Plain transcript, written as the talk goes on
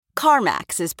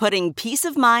CarMax is putting peace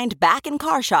of mind back in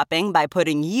car shopping by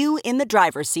putting you in the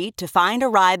driver's seat to find a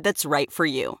ride that's right for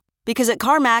you. Because at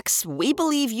CarMax, we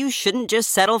believe you shouldn't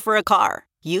just settle for a car.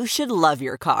 You should love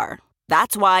your car.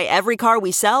 That's why every car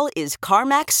we sell is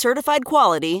CarMax certified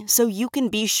quality, so you can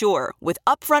be sure with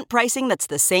upfront pricing that's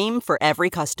the same for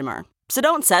every customer. So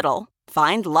don't settle.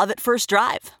 Find love at first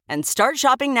drive and start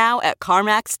shopping now at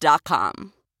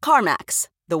CarMax.com. CarMax,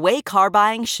 the way car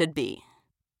buying should be.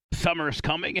 Summer's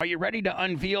coming. Are you ready to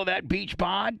unveil that beach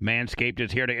bod? Manscaped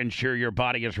is here to ensure your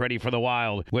body is ready for the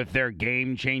wild with their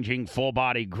game-changing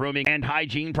full-body grooming and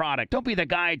hygiene product. Don't be the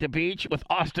guy at the beach with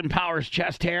Austin Powers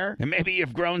chest hair, and maybe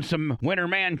you've grown some winter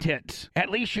man tits. At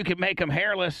least you can make them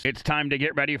hairless. It's time to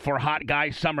get ready for hot guy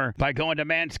summer by going to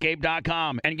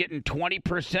manscaped.com and getting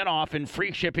 20% off and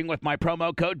free shipping with my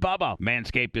promo code Bubba.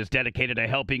 Manscaped is dedicated to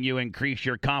helping you increase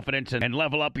your confidence and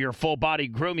level up your full-body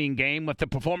grooming game with the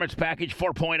Performance Package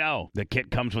 4.0. The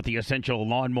kit comes with the essential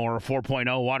Lawnmower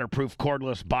 4.0 waterproof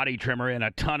cordless body trimmer and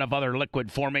a ton of other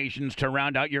liquid formations to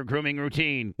round out your grooming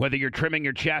routine. Whether you're trimming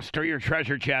your chest or your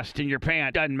treasure chest in your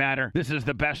pants, doesn't matter. This is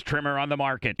the best trimmer on the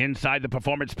market. Inside the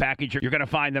Performance Package, you're going to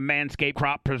find the Manscaped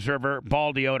Crop Preserver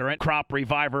Ball Deodorant, Crop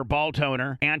Reviver Ball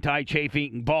Toner,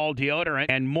 Anti-Chafing Ball Deodorant,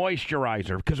 and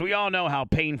Moisturizer. Because we all know how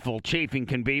painful chafing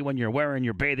can be when you're wearing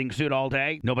your bathing suit all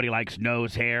day. Nobody likes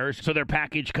nose hairs, so their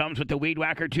package comes with the Weed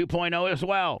Whacker 2.0 as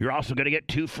well. You're also going to get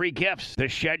 2 free gifts. The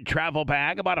Shed Travel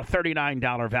Bag, about a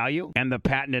 $39 value, and the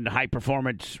patented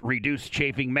high-performance reduced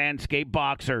chafing Manscaped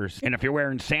Boxers. And if you're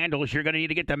wearing sandals, you're going to need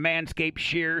to get the Manscaped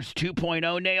Shears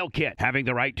 2.0 Nail Kit. Having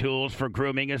the right tools for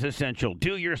grooming is essential.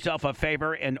 Do yourself a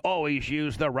favor and always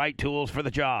use the right tools for the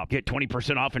job. Get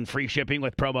 20% off and free shipping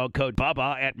with promo code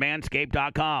Bubba at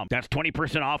manscaped.com. That's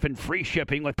 20% off and free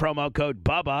shipping with promo code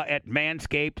Bubba at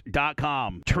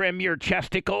manscaped.com. Trim your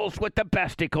chesticles with the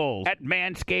besticles at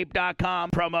manscaped.com.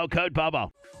 Promo code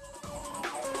Bubba.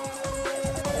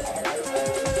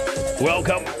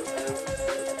 Welcome.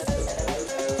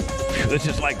 This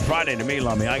is like Friday to me,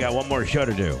 Lummy. I got one more show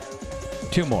to do.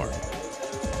 2 more.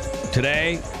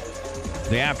 Today,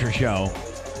 the after show,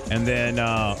 and then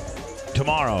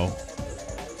tomorrow,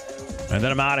 and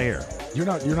then I'm out of here. You're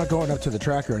not going up to the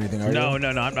track or anything, are you?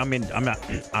 No. I mean, I'm not.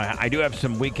 I do have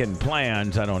some weekend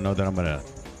plans. I don't know that I'm going to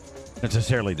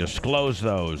necessarily disclose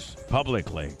those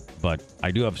publicly, but I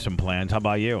do have some plans. How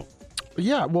about you?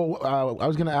 Yeah, well, I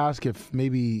was going to ask if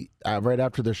maybe right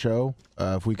after the show,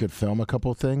 if we could film a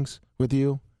couple things with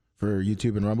you for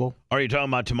YouTube and Rumble. Are you talking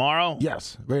about tomorrow?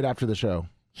 Yes, right after the show.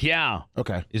 Yeah.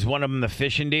 Okay. Is one of them the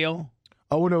fishing deal?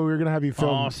 Oh, no, we were going to have you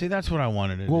film. Oh, see, that's what I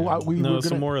wanted to do. We were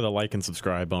some more of the like and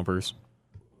subscribe bumpers.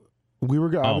 We were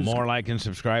going. More like and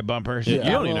subscribe bumpers? Yeah.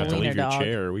 You don't even have to leave your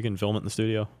chair. We can film it in the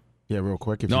studio. Yeah, real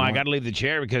quick. No, I got to leave the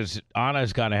chair because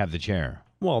Anna's got to have the chair.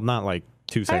 Well, not like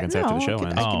 2 seconds after the show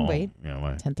ends. I can wait.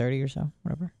 Yeah, 10:30 or so,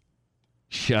 whatever.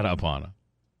 Shut up, Anna.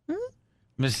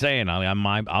 I'm just saying,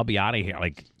 I'll be out of here.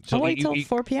 Like, so I'll wait till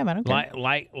 4 p.m. I don't care.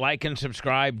 Like and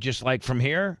subscribe just like from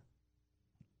here?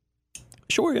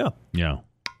 Sure, yeah. Yeah.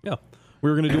 Yeah. We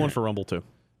were going to do one for Rumble, too.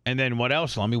 And then what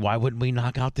else, Lummy? Why wouldn't we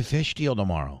knock out the fish deal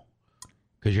tomorrow?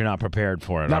 Because you're not prepared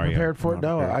for it, Not are you? prepared for it?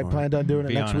 No, I planned on doing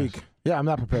it next week. Yeah, I'm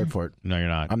not prepared for it. No, you're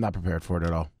not. I'm not prepared for it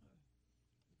at all.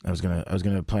 I was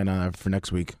gonna plan on it for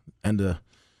next week.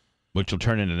 Which will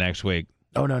turn into next week.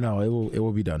 Oh, no. It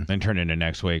will be done. Then turn into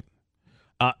next week.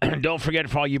 Don't forget,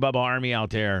 for all you Bubba Army out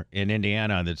there in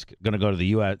Indiana that's going to go to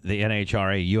the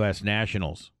NHRA U.S.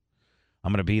 Nationals,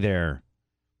 I'm going to be there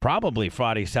probably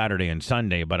Friday, Saturday, and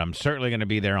Sunday, but I'm certainly going to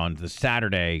be there on the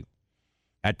Saturday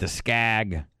at the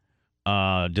SCAG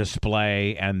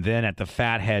display and then at the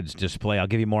Fatheads display. I'll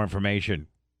give you more information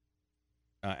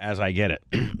as I get it.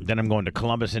 Then I'm going to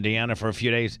Columbus, Indiana for a few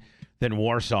days, then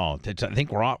Warsaw. I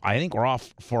think we're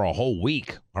off for a whole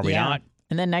week. Are we not?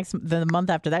 And then the month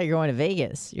after that, you're going to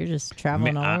Vegas. You're just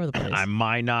traveling all over the place. I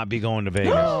might not be going to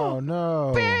Vegas. Oh,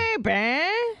 no. Baby.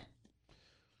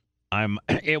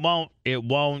 It won't,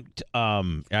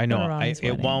 I know,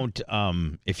 it won't,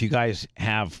 if you guys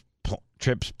have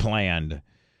trips planned,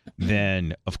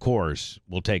 then, of course,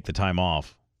 we'll take the time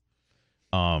off.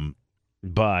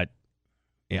 But,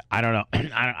 yeah, I don't know.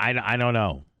 I don't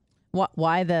know.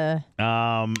 Why the?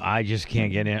 I just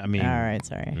can't get in. I mean, all right,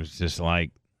 sorry. It's just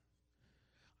like,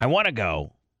 I want to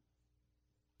go.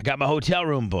 I got my hotel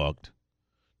room booked.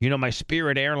 You know, my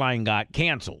Spirit airline got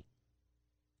canceled.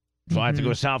 So I have to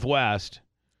go Southwest.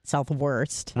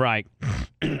 Southwest. Right.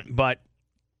 But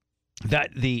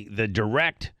that the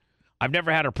direct, I've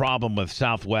never had a problem with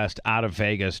Southwest out of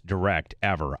Vegas direct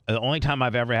ever. The only time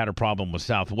I've ever had a problem with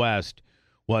Southwest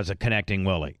was a Connecting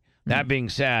Willie. That being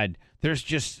said, there's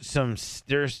some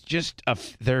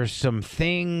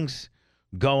things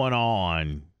going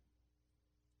on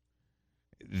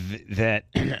that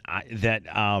I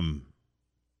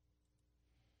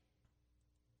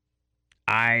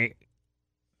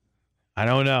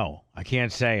don't know. I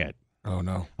can't say it. Oh,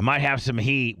 no. I might have some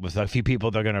heat with a few people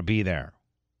that are going to be there.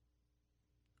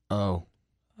 Oh.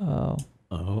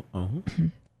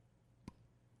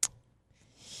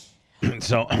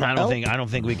 So I don't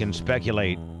think we can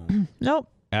speculate. Nope.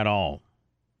 At all.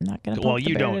 Not gonna. Well,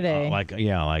 you don't today. like you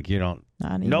don't.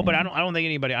 Not even. No, but I don't think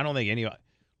anybody. I mean,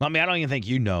 I don't even think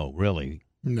you know really.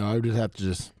 No, I would just have to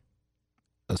just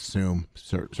assume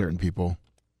certain people.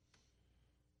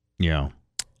 Yeah.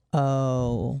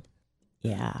 Oh.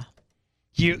 Yeah.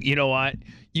 You know what?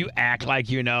 You act like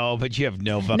you know, but you have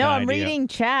no fucking idea. No, I'm reading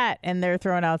chat and they're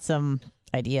throwing out some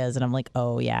ideas, and I'm like,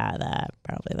 oh yeah,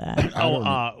 probably that.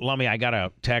 Lummy, I got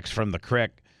a text from the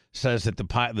Crick. Says that the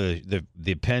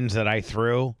pins that I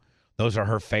threw, those are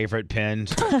her favorite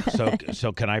pins. so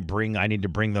can I need to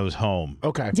bring those home.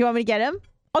 Okay. Do you want me to get him?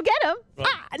 I'll get him. No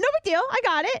big deal. I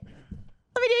got it.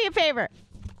 Let me do you a favor.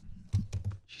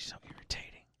 She's so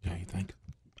irritating. Yeah, you think?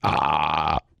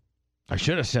 I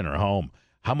should have sent her home.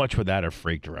 How much would that have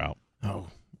freaked her out? Oh,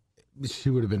 she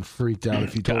would have been freaked out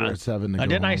if you told her at 7 to go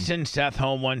didn't home. I send Seth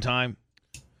home one time?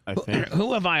 I think.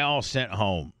 Who have I all sent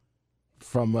home?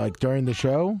 From during the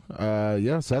show?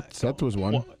 Yeah, Seth was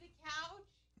one.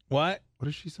 What? What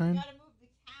is she saying?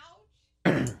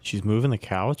 She's moving the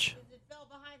couch?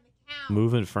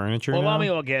 Moving furniture Well, now? Lummy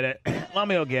will get it.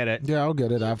 Lummy will get it. Yeah, I'll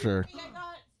get it after. I got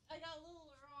littler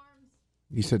arms.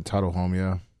 You said Tuttle home,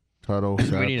 yeah. Tuttle,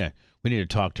 Seth. We need to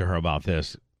talk to her about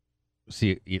this.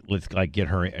 See, let's get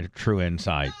her a true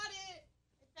insight.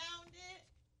 I found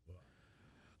it.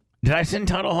 Did I send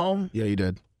Tuttle home? Yeah, you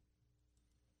did.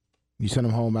 You sent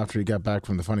him home after he got back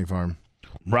from the funny farm.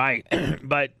 Right,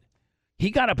 but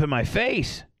he got up in my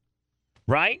face,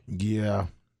 right? Yeah.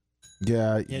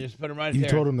 Yeah. Yeah, just put him right You there.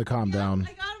 told him to calm down.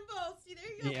 I got them both. See,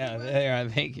 there you go. Yeah, there.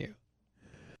 Thank you.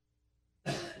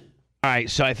 All right,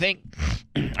 so I think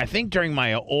during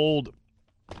my old,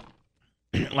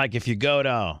 like if you go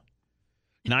to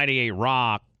 98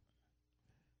 Rock,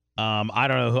 I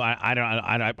don't know who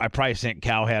I probably sent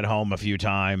Cowhead home a few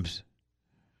times,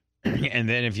 and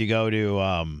then if you go to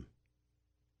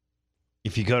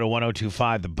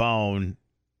 1025 The Bone,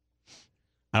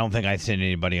 I don't think I sent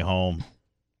anybody home.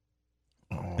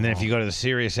 And then if you go to the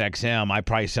Sirius XM, I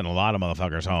probably sent a lot of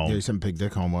motherfuckers home. Yeah, you sent Big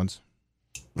Dick home once.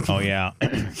 Oh, yeah.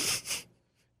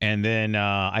 And then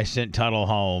I sent Tuttle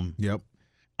home. Yep.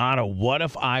 Anna, what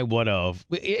if I would have?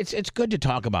 It's good to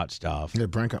talk about stuff. Yeah,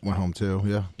 Brent went home too,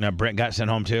 yeah. Now, Brent got sent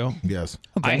home too? Yes.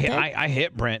 I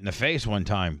hit Brent in the face one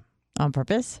time. On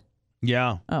purpose?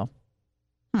 Yeah. Oh.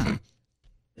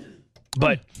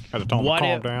 But Had to tell him to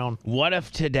calm down. what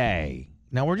if today?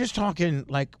 Now we're just talking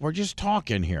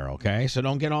here, okay? So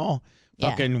don't get all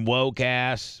fucking woke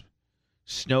ass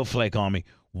snowflake on me.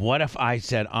 What if I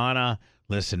said, Anna,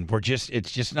 listen,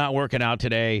 it's just not working out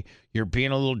today. You're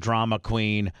being a little drama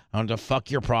queen. I don't know what the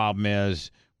fuck your problem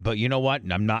is, but you know what?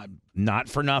 I'm not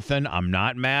for nothing. I'm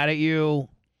not mad at you.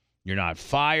 You're not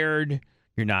fired.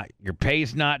 Your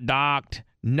pay's not docked.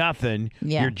 Nothing.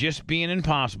 Yeah. You're just being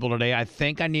impossible today. I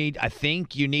think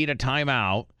you need a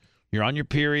timeout. You're on your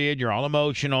period. You're all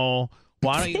emotional.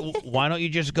 Why don't you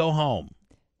just go home?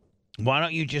 Why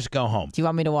don't you just go home? Do you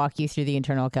want me to walk you through the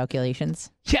internal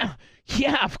calculations? Yeah,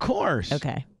 of course.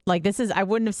 Okay. Like I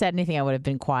wouldn't have said anything. I would have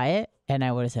been quiet and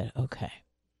I would have said, okay,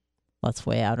 let's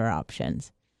weigh out our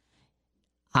options.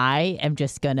 I'm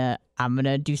going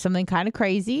to do something kind of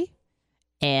crazy.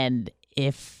 And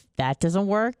if that doesn't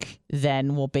work,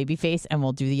 then we'll babyface and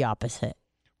we'll do the opposite.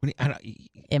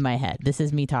 In my head. This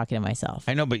is me talking to myself.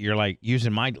 I know, but you're like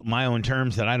using my own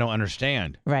terms that I don't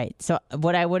understand. Right. So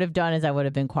what I would have done is I would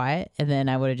have been quiet and then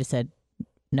I would have just said,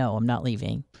 no, I'm not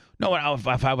leaving. No,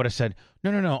 if I would have said,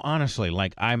 no, honestly,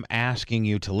 like I'm asking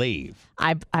you to leave.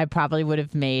 I probably would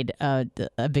have made a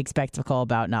big spectacle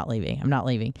about not leaving. I'm not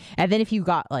leaving. And then if you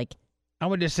got like I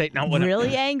would just say, no,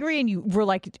 really angry and you were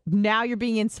like, now you're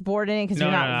being insubordinate because you're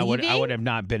not leaving? I would have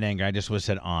not been angry. I just would have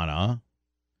said, Anna,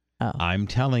 oh. I'm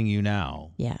telling you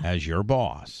now, as your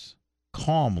boss,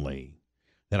 calmly,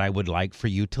 that I would like for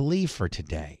you to leave for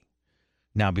today.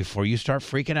 Now, before you start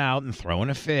freaking out and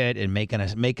throwing a fit and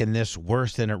making this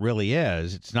worse than it really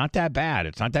is, it's not that bad.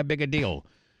 It's not that big a deal.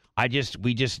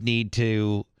 We just need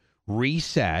to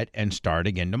reset and start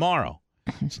again tomorrow.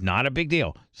 It's not a big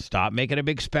deal. Stop making a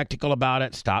big spectacle about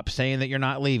it. Stop saying that you're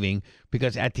not leaving,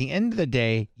 because at the end of the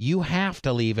day, you have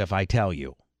to leave if I tell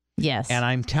you. Yes. And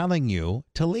I'm telling you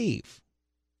to leave.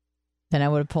 Then I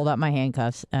would have pulled out my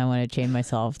handcuffs and I would have chained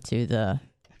myself to the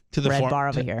red bar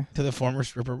over here. To the former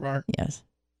stripper bar? Yes.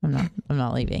 I'm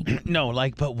not leaving. No,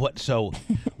 but what? So,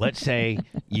 let's say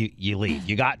you leave.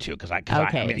 You got to, because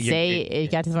Okay. You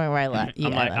got to the point where I left.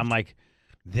 I'm like,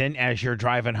 then as you're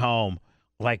driving home,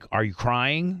 like, are you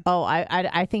crying? Oh,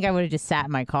 I think I would have just sat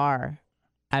in my car.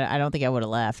 I don't think I would have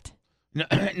left.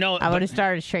 No. I would have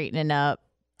started straightening up,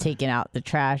 taking out the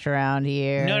trash around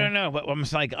here. No. But I'm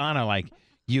just like, Anna, like,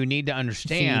 you need to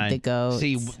understand. Feed the goats.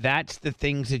 See, that's the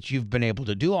things that you've been able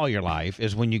to do all your life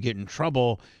is when you get in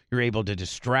trouble, you're able to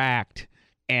distract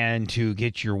and to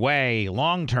get your way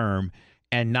long term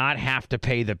and not have to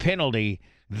pay the penalty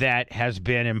that has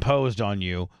been imposed on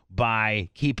you by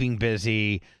keeping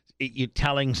busy, you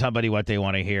telling somebody what they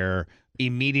want to hear,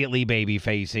 immediately baby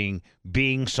facing,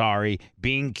 being sorry,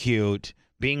 being cute,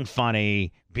 being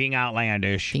funny, being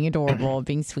outlandish, being adorable,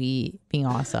 being sweet, being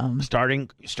awesome. Starting,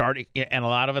 and a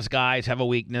lot of us guys have a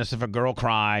weakness if a girl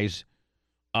cries.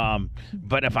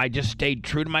 But if I just stayed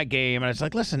true to my game, and it's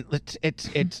like, listen,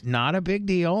 it's not a big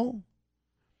deal.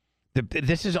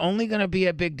 This is only going to be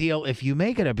a big deal if you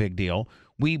make it a big deal.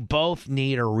 We both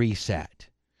need a reset.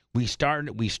 We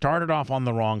started off on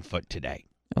the wrong foot today.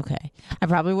 Okay, I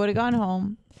probably would have gone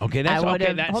home. Okay, that's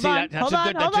okay. That's a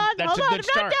good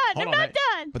start. I'm not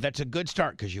done. But that's a good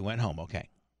start because you went home. Okay.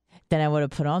 Then I would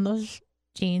have put on those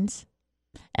jeans,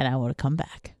 and I would have come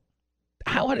back.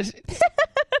 What is it?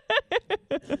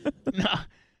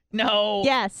 No.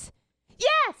 Yes.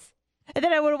 And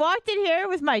then I would have walked in here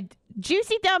with my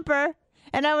juicy dumper,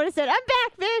 and I would have said, "I'm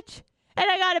back, bitch, and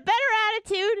I got a better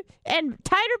attitude and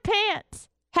tighter pants.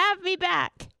 Have me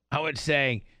back." I would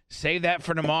say, save that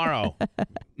for tomorrow.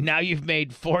 Now you've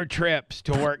made 4 trips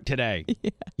to work today. Yeah.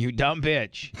 You dumb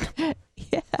bitch.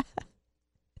 Yeah.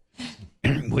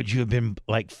 Would you have been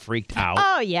like freaked out?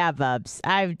 Oh yeah, Bubs.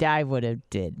 I would have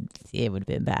did. It would have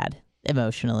been bad.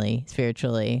 Emotionally,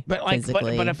 spiritually,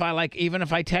 physically. But if I even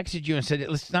if I texted you and said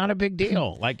it's not a big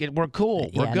deal, we're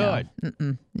cool, we're good.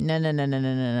 No.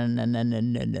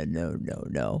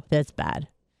 That's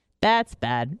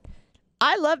bad.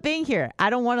 I love being here.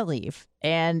 I don't want to leave.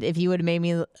 And if you would have made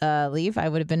me leave, I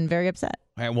would have been very upset.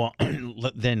 All right, well,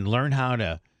 then learn how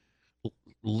to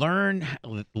learn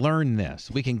this.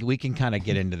 We can kind of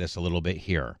get into this a little bit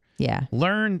here. Yeah.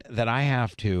 Learn that I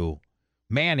have to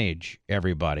manage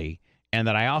everybody and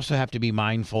that I also have to be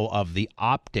mindful of the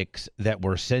optics that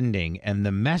we're sending and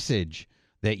the message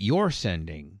that you're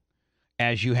sending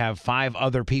as you have 5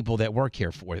 other people that work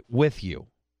here with you.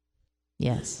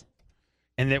 Yes.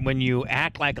 And that when you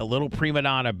act like a little prima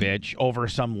donna bitch over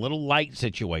some little light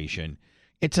situation,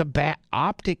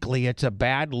 optically it's a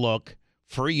bad look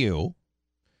for you.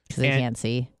 Because they can't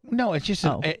see. No, it's just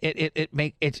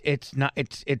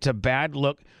it's a bad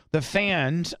look. The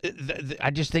fans,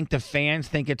 I just think the fans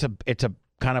think it's a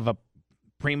kind of a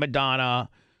prima donna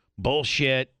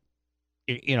bullshit,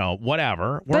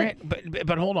 whatever.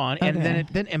 But hold on, okay. and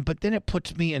then it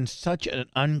puts me in such an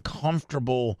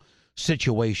uncomfortable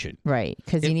situation. Right,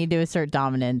 because you need to assert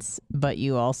dominance, but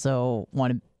you also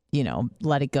want to,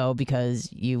 let it go because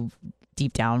you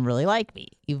deep down really like me.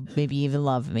 You maybe even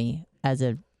love me as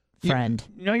a friend.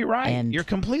 No, you're right. You're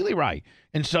completely right.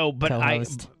 And so, but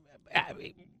co-host.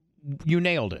 You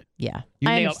nailed it. Yeah,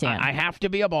 I understand. I have to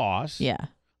be a boss. Yeah.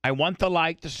 I want the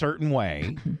light a certain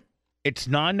way. It's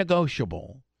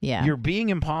non-negotiable. Yeah. You're being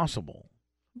impossible.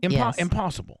 Yes.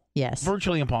 Impossible. Yes.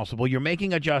 Virtually impossible. You're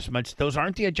making adjustments. Those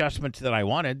aren't the adjustments that I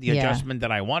wanted. The adjustment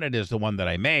that I wanted is the one that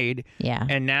I made. Yeah.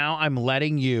 And now I'm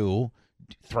letting you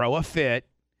throw a fit.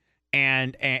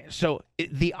 And so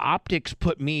the optics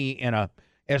put me in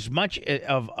as much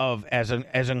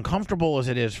as uncomfortable as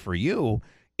it is for you,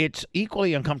 it's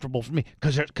equally uncomfortable for me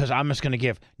because I'm just going to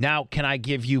give. Now, can I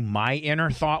give you my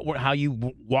inner thought, how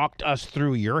you walked us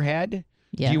through your head?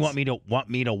 Yes. Do you want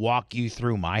me to walk you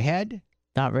through my head?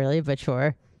 Not really, but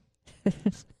sure. I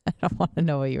don't want to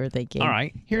know what you were thinking. All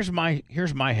right, here's my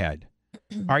head.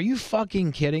 Are you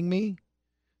fucking kidding me?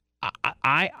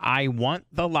 I want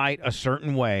the light a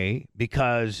certain way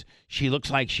because she looks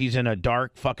like she's in a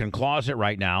dark fucking closet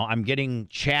right now. I'm getting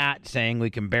chat saying we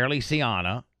can barely see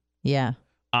Anna. Yeah.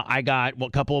 I got a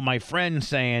couple of my friends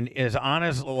saying, is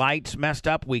Anna's lights messed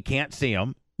up? We can't see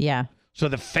them. Yeah. So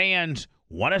the fans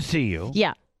want to see you.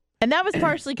 Yeah. And that was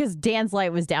partially because Dan's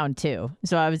light was down too.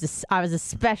 So I was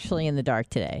especially in the dark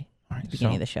today. All right, at the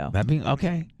beginning of the show. That being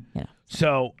okay. Yeah.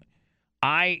 So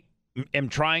I am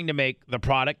trying to make the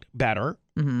product better.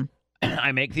 Mm-hmm.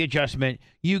 I make the adjustment.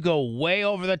 You go way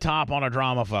over the top on a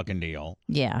drama fucking deal.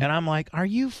 Yeah. And I'm like, are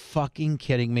you fucking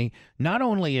kidding me? Not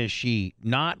only is she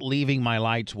not leaving my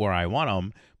lights where I want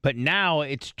them, but now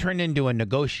it's turned into a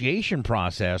negotiation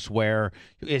process where,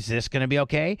 is this going to be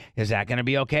okay? Is that going to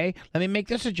be okay? Let me make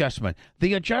this adjustment.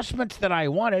 The adjustments that I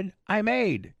wanted, I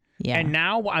made. Yeah. And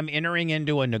now I'm entering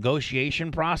into a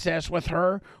negotiation process with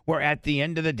her where at the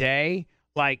end of the day,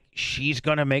 like, she's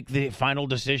going to make the final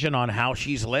decision on how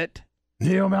she's lit.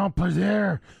 Neil Mount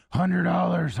Pazier,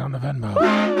 $100 on the Venmo.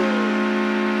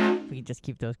 If we could just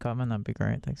keep those coming, that'd be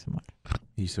great. Thanks so much.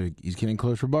 He's getting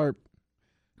close for Bart.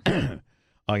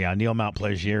 Oh, yeah, Neil Mount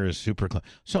Plaisir is super close.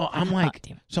 So I'm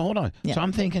like, so hold on. Yeah. So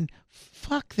I'm thinking,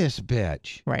 fuck this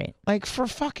bitch. Right. Like, for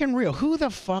fucking real, who the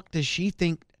fuck does she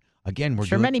think? Again,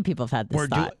 many people have had this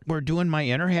thought. We're doing my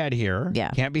inner head here.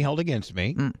 Yeah. Can't be held against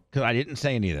me because I didn't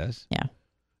say any of this. Yeah.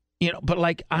 You know, but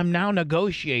like I'm now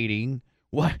negotiating.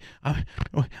 What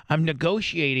I'm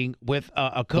negotiating with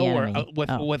a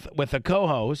with a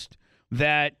co-host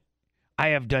that I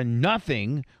have done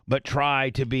nothing but try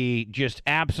to be just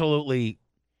absolutely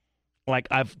like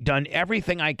I've done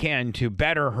everything I can to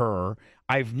better her.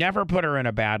 I've never put her in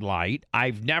a bad light.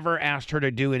 I've never asked her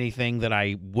to do anything that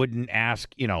I wouldn't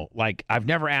ask, you know, like I've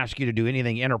never asked you to do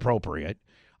anything inappropriate.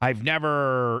 I've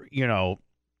never, you know,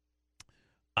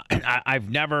 I've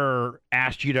never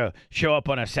asked you to show up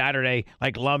on a Saturday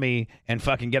like Lummy and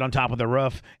fucking get on top of the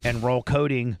roof and roll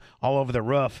coating all over the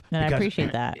roof. And I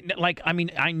appreciate that. Like, I mean,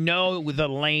 I know the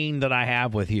lane that I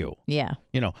have with you. Yeah.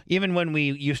 You know, even when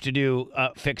we used to do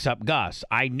Fix Up Gus,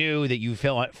 I knew that you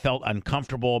felt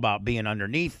uncomfortable about being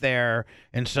underneath there.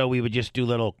 And so we would just do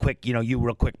little quick, you know, you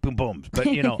real quick boom booms. But,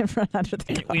 you know,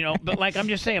 you know, but like I'm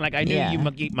just saying, like I knew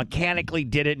you mechanically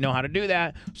didn't know how to do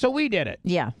that. So we did it.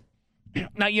 Yeah.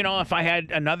 Now, you know, if I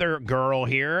had another girl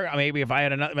here, maybe if I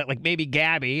had another, like maybe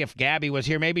Gabby, if Gabby was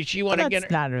here, maybe she wanted to get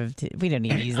her. We don't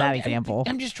need to use that example.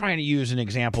 I'm just trying to use an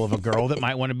example of a girl that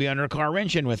might want to be under a car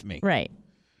wrenching with me. Right.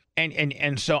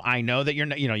 And so I know that you're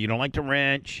not, you know, you don't like to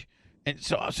wrench. And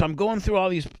so I'm going through all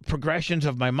these progressions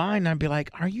of my mind. And I'd be like,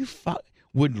 are you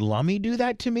would Lummy do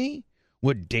that to me?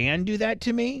 Would Dan do that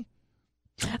to me?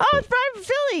 Oh, it's Brian from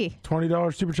Philly.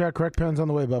 $20 super chat. Correct pens on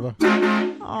the way, Bubba.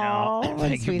 Oh,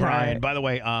 thank you, Brian. By the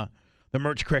way, the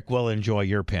Merch Crick will enjoy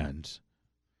your pens,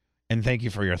 and thank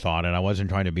you for your thought. And I wasn't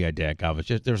trying to be a dick. I was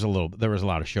just there was a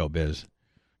lot of showbiz,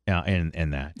 in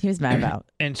that. He was mad about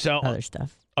and so other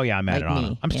stuff. Oh yeah, I'm mad at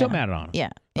him. I'm still mad at him. Yeah.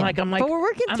 Like I'm like, but we're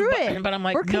working through it. But I'm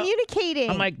like, we're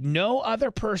communicating. I'm like, no other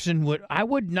person would. I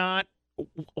would not.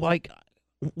 Like,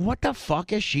 what the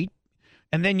fuck is she?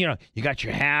 And then, you know, you got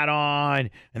your hat on,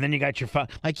 and then you got your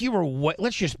like you were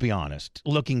let's just be honest,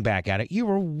 looking back at it, you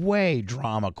were way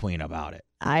drama queen about it.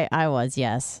 I was,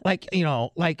 yes. Like, you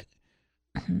know, like,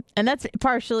 and that's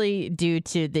partially due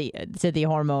to the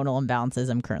hormonal imbalances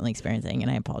I'm currently experiencing,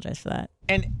 and I apologize for that.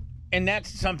 And that's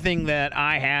something that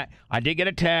I did get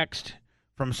a text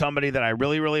from somebody that I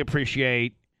really, really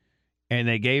appreciate, and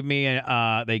they gave me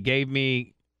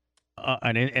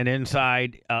an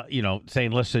inside, you know,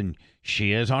 saying, listen,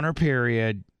 she is on her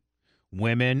period.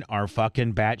 Women are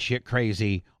fucking batshit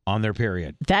crazy on their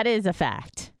period. That is a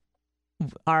fact.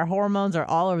 Our hormones are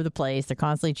all over the place. They're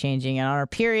constantly changing. And on our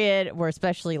period, we're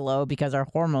especially low because our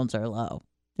hormones are low.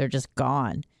 They're just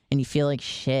gone. And you feel like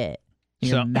shit.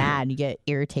 You're mad. You get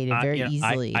irritated very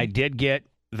easily. I did get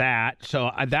that.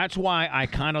 So that's why I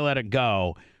kind of let it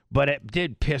go. But it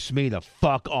did piss me the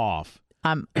fuck off.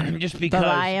 Just because. But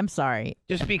I am sorry.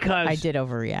 Just because. I did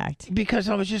overreact. Because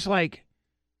I was just like,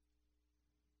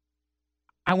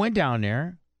 I went down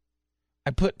there.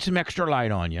 I put some extra light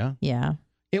on you. Yeah.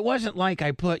 It wasn't like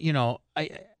I put, you know,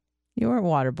 you weren't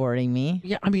waterboarding me.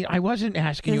 Yeah, I mean, I wasn't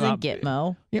asking you out.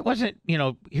 Gitmo. It wasn't, you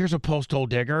know, here's a post hole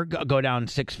digger. Go down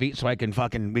 6 feet so we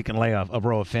can lay a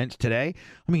row of fence today.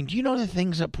 I mean, do you know the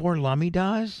things that poor Lummy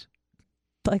does?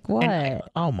 Like what?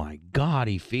 Oh my God,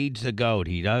 he feeds the goat.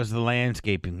 He does the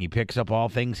landscaping. He picks up all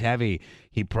things heavy.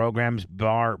 He programs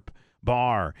bar.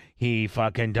 He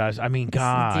fucking does. I mean,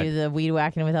 God. Do the weed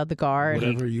whacking without the guard.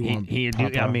 Whatever you want.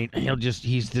 I mean,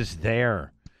 he's just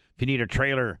there. If you need a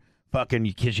trailer, fucking,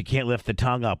 because you can't lift the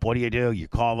tongue up, what do? You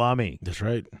call Lummy. That's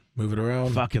right. Move it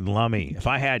around. Fucking Lummy. If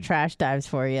I had trash dives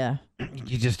for you.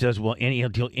 He just does he'll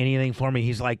do anything for me.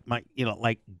 He's like my, you know,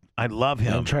 like, I love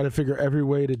him. And try to figure every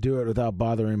way to do it without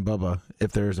bothering Bubba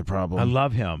if there is a problem. I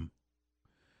love him.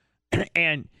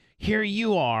 And here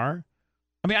you are.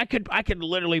 I mean, I could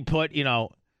literally put, you know,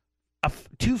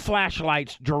 two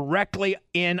flashlights directly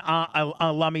in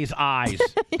Lummy's eyes.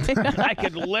 I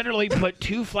could literally put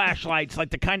two flashlights, like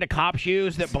the kind of cops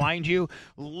use that blind you,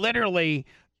 literally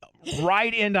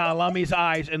right into Lummy's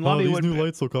eyes, and Lummy these would new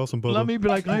lights look awesome, Bubba. Lummy be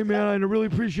like, "Hey man, I really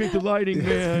appreciate the lighting,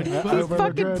 man." He's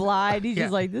fucking blind. He's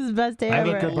just like, this is the best day I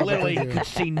ever. mean, literally, he could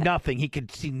see nothing. He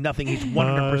could see nothing. He's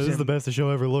 100%. This is the best the show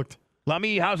ever looked.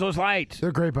 Lummy, how's those lights?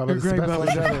 They're great, Bubba. They're It's the great, best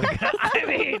lights ever. I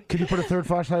mean, Could you put a third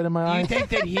flashlight in my eye? you think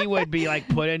that he would be like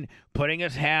putting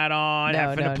his hat on, No,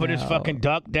 having to put his no. fucking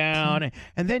duck down,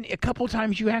 and then a couple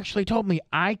times you actually told me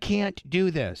I can't do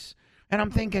this, and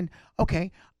I'm thinking,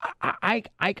 okay,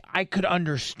 I could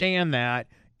understand that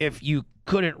if you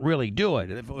couldn't really do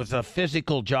it, if it was a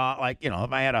physical job, like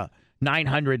if I had a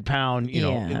 900-pound,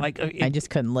 like I just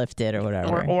couldn't lift it or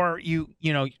whatever. or you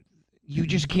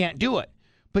just can't do it.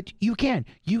 But you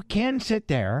can sit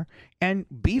there and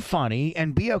be funny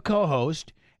and be a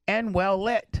co-host and well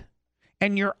lit,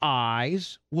 and your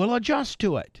eyes will adjust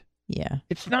to it. Yeah.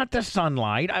 It's not the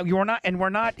sunlight. We're not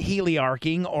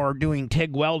heliarching or doing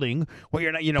TIG welding where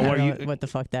you're not, I don't know what the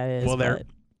fuck that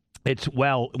is.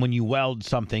 Well, when you weld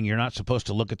something, you're not supposed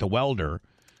to look at the welder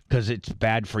because it's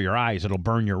bad for your eyes. It'll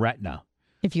burn your retina.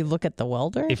 If you look at the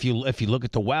welder? If you look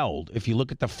at the weld, if you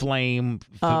look at the flame,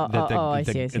 I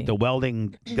see. the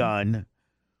welding gun,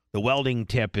 the welding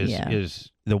tip is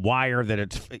the wire that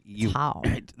it's How?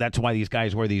 That's why these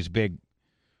guys wear these big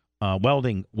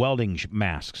welding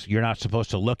masks. You're not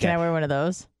supposed to look Can at. I wear one of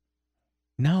those?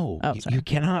 No, Oh, you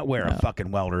cannot wear a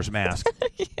fucking welder's mask.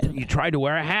 You tried to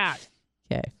wear a hat.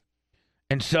 Okay.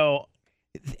 And so,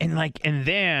 and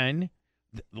then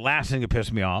the last thing that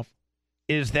pissed me off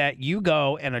is that you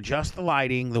go and adjust the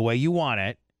lighting the way you want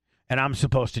it, and I'm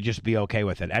supposed to just be okay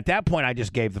with it. At that point, I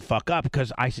just gave the fuck up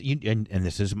because and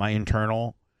this is my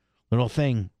internal little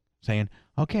thing saying,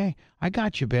 okay, I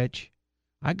got you, bitch.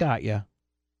 I got you.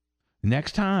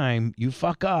 Next time you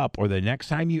fuck up, or the next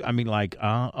time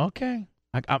okay.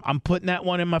 I'm putting that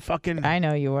one in my fucking. I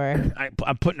know you were.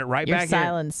 I'm putting it right Your back here. Your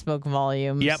silence spoke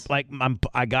volumes. Yep,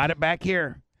 I got it back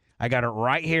here. I got it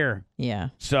right here. Yeah.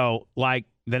 So,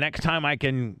 the next time I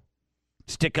can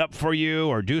stick up for you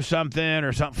or do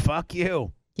something, fuck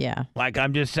you. Yeah.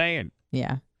 I'm just saying.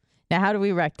 Yeah. Now, how do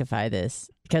we rectify this?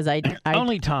 Because I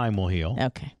only time will heal.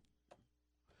 Okay.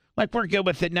 We're good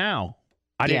with it now.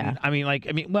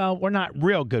 We're not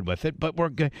real good with it, but we're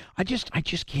good. I just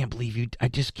can't believe you. I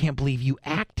just can't believe you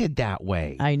acted that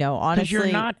way. I know, honestly. Because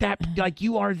you're not that,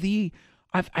 you are the,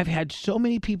 I've had so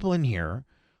many people in here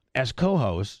as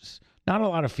co-hosts, not a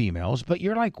lot of females, but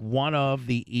you're one of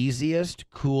the easiest,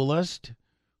 coolest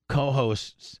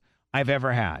co-hosts I've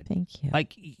ever had. Thank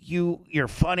you. You're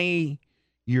funny,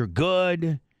 you're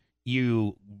good,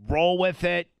 you roll with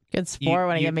it. Good sport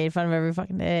when I get made fun of every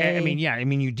fucking day.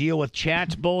 You deal with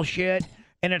chat's bullshit,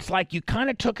 and it's you kind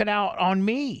of took it out on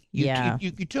me.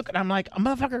 You took it. I'm like,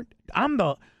 motherfucker,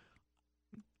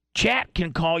 chat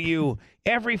can call you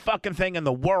every fucking thing in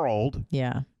the world.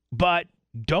 Yeah. But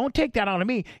don't take that on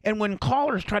me. And when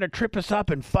callers try to trip us up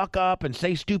and fuck up and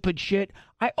say stupid shit,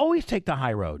 I always take the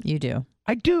high road. You do.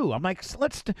 I do. I'm like,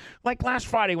 last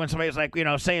Friday when somebody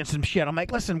was saying some shit, I'm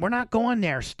like, listen, we're not going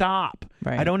there. Stop.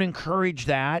 Right. I don't encourage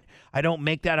that. I don't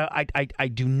make that. I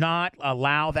do not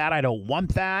allow that. I don't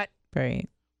want that. Right.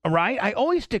 All right? I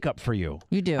always stick up for you.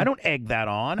 You do. I don't egg that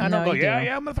on. I don't go,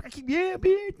 motherfucker, yeah,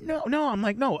 bitch. No. I'm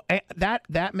like, no,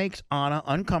 that makes Anna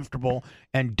uncomfortable,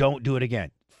 and don't do it again.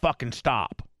 Fucking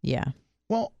stop. Yeah.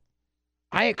 Well,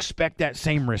 I expect that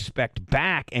same respect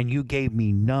back, and you gave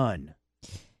me none.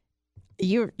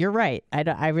 You're right.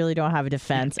 I really don't have a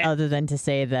defense other than to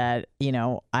say that,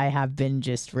 I have been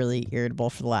just really irritable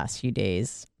for the last few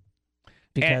days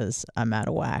because I'm out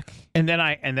of whack.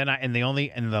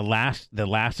 The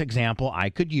last example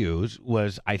I could use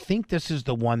was, I think this is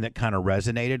the one that kind of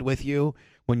resonated with you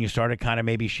when you started kind of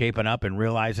maybe shaping up and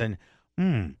realizing,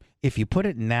 if you put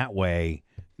it in that way,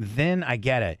 then I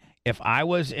get it. If I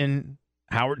was in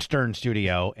Howard Stern's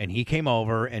studio and he came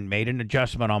over and made an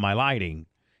adjustment on my lighting,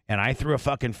 and I threw a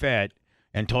fucking fit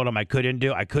and told him I couldn't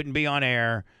be on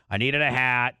air, I needed a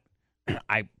hat,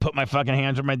 I put my fucking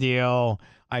hands on my deal,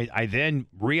 I then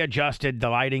readjusted the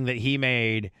lighting that he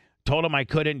made, told him I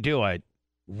couldn't do it.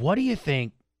 What do you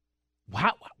think?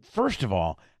 First of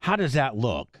all, how does that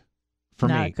look for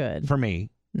me? Not good. For me.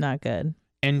 Not good.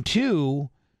 And two,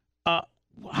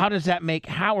 how does that make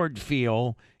Howard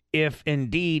feel if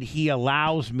indeed he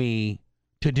allows me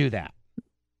to do that?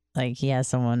 He has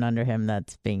someone under him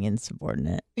that's being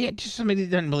insubordinate. Yeah, just somebody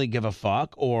that doesn't really give a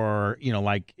fuck, or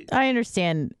I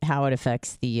understand how it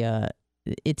affects the.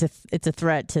 It's a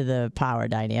threat to the power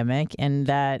dynamic, and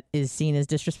that is seen as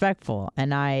disrespectful.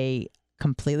 And I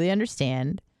completely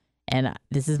understand, And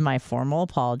this is my formal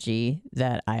apology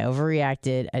that I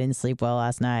overreacted. I didn't sleep well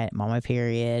last night. I'm on my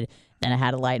period, and I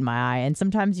had a light in my eye. And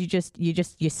sometimes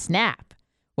you snap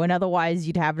when otherwise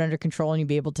you'd have it under control and you'd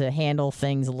be able to handle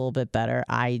things a little bit better.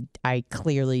 I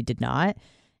clearly did not.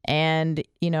 And,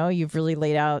 you've really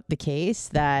laid out the case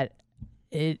that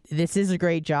this is a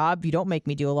great job. You don't make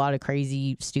me do a lot of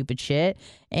crazy, stupid shit.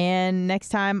 And next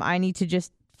time I need to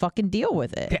just fucking deal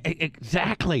with it.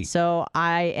 Exactly. So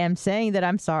I am saying that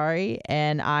I'm sorry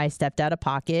and I stepped out of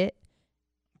pocket.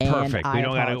 Perfect.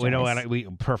 We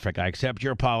perfect. I accept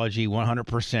your apology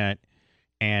 100%.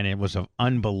 And it was an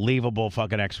unbelievable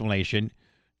fucking explanation.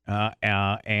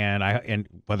 And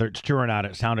whether it's true or not,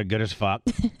 it sounded good as fuck.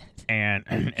 and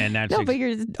that's no, but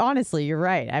honestly, you're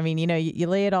right. I mean, you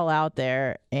lay it all out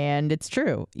there, and it's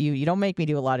true. You don't make me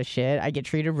do a lot of shit. I get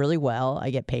treated really well.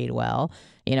 I get paid well.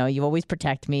 You always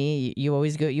protect me. You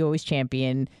always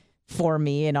champion for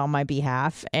me and on my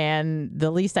behalf. And the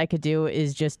least I could do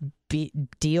is just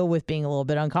deal with being a little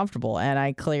bit uncomfortable. And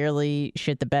I clearly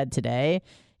shit the bed today.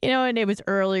 And it was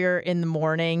earlier in the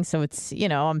morning, so it's,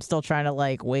 I'm still trying to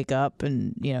wake up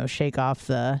and, shake off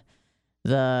the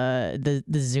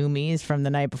zoomies from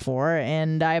the night before,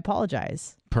 and I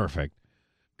apologize. Perfect.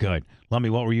 Good.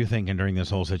 Lummy, what were you thinking during this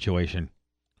whole situation?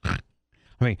 I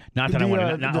mean, not that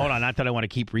I want to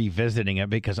keep revisiting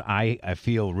it, because I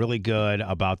feel really good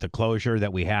about the closure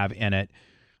that we have in it.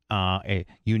 That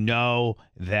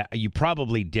you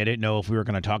probably didn't know if we were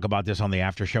going to talk about this on the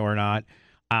after show or not.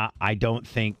 I don't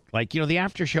think, the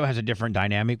after show has a different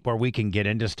dynamic where we can get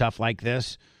into stuff like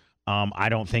this. I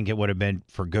don't think it would have been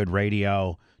for good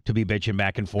radio to be bitching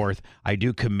back and forth. I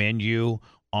do commend you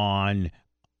on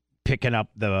picking up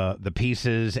the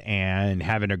pieces and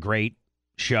having a great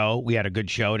show. We had a good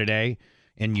show today,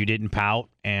 and you didn't pout,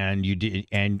 and you did,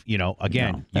 and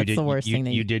again, that's you did the worst thing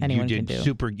that anyone can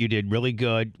do. You did really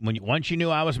good. Once you knew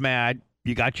I was mad,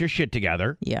 you got your shit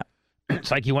together. Yeah. It's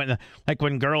like you went like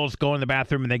when girls go in the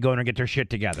bathroom and they go in and get their shit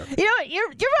together. You know what? You're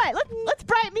right. Let's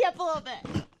brighten me up a little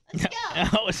bit. Let's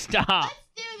go. Oh, stop. Let's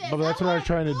do this. But that's what I was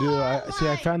trying to do.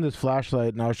 I found this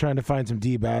flashlight, and I was trying to find some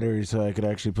D batteries so I could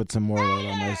actually put some more light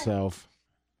on myself.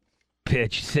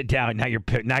 Pitch, sit down. Now you're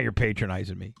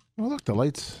patronizing me. Oh, look, the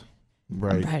light's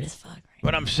bright. I'm bright as fuck. Right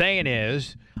What now. I'm saying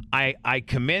is, I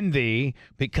commend thee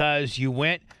because you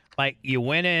went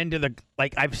into the,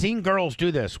 I've seen girls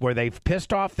do this where they've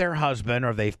pissed off their husband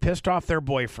or they've pissed off their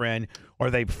boyfriend or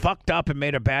they've fucked up and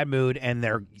made a bad mood, and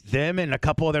them and a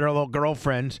couple of their little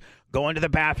girlfriends go into the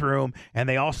bathroom and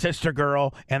they all sister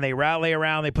girl and they rally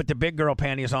around, they put the big girl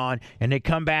panties on, and they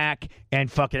come back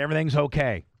and fucking everything's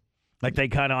okay. They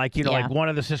kind of like one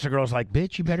of the sister girls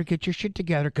bitch, you better get your shit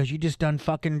together because you just done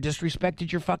fucking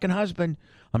disrespected your fucking husband.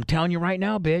 I'm telling you right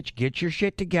now, bitch, get your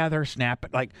shit together. Snap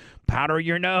it, powder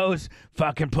your nose,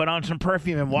 fucking put on some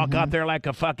perfume and walk out there like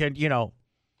a fucking,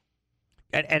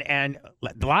 and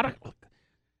a lot of,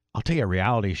 I'll tell you, a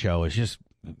reality show is just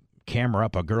camera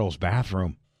up a girl's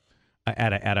bathroom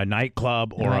at a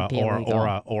nightclub or a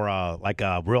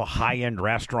real high-end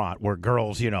restaurant where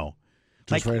girls,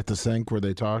 Just right at the sink where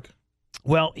they talk.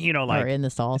 Well, or in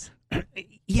the stalls.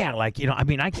 Yeah,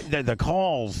 the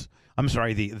calls. I'm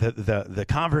sorry, the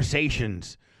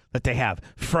conversations that they have,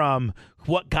 from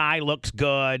what guy looks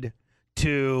good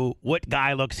to what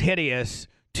guy looks hideous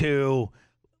to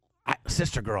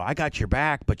sister girl, I got your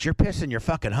back, but you're pissing your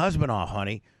fucking husband off,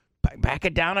 honey. Back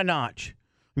it down a notch.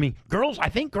 I mean, I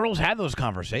think girls have those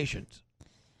conversations.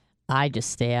 I just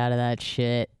stay out of that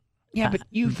shit. Yeah, but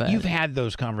you've had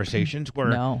those conversations where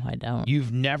no, I don't.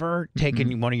 You've never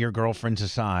taken one of your girlfriends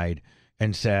aside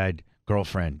and said,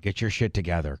 "Girlfriend, get your shit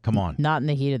together. Come on." Not in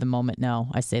the heat of the moment. No,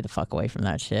 I stay the fuck away from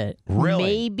that shit. Really?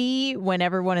 Maybe when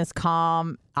everyone is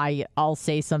calm, I'll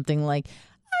say something like,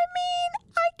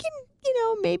 I can,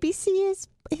 maybe see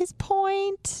his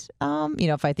point.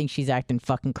 If I think she's acting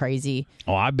fucking crazy.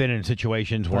 Oh, I've been in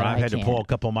situations where I've had to pull a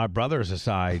couple of my brothers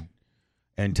aside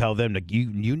and tell them to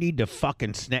you need to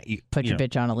fucking put your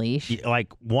bitch on a leash.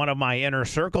 Like one of my inner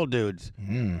circle dudes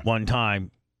one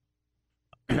time,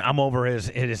 I'm over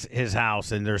his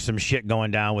house and there's some shit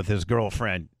going down with his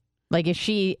girlfriend. Is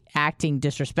she acting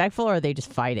disrespectful or are they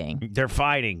just fighting? They're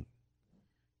fighting.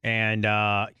 And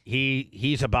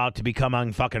he's about to become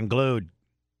unfucking glued.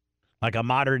 Like a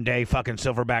modern day fucking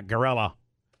silverback gorilla.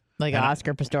 Like an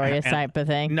Oscar Pistorius type of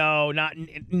thing? No,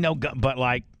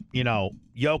 but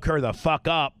yoke her the fuck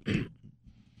up.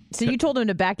 So you told him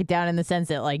to back it down in the sense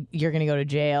that, you're going to go to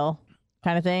jail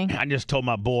kind of thing? I just told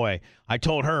my boy. I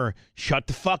told her, shut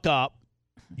the fuck up.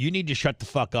 You need to shut the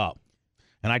fuck up.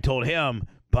 And I told him,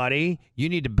 buddy, you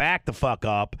need to back the fuck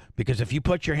up because if you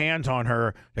put your hands on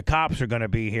her, the cops are going to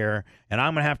be here and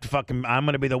I'm going to have to I'm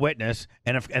going to be the witness.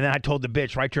 And then I told the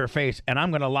bitch right to her face, and I'm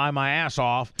going to lie my ass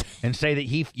off and say that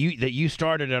you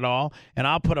started it all, and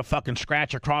I'll put a fucking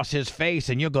scratch across his face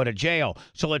and you'll go to jail.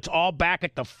 So let's all back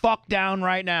it the fuck down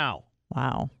right now.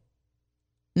 Wow.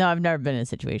 No, I've never been in a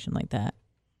situation like that.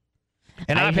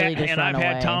 And I've really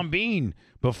had Tom Bean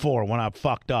before when I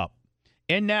fucked up.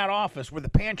 In that office where the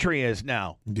pantry is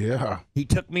now. Yeah. He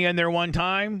took me in there one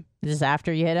time. Is this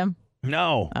after you hit him?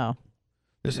 No. Oh.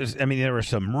 There was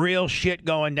some real shit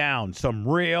going down. Some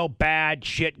real bad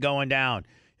shit going down.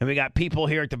 And we got people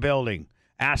here at the building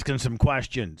asking some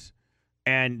questions.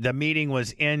 And the meeting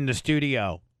was in the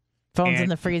studio. Phone's in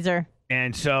the freezer.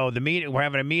 And so we're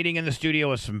having a meeting in the studio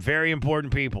with some very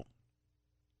important people.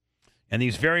 And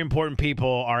these very important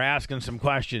people are asking some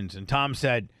questions. And Tom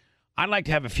said, I'd like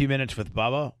to have a few minutes with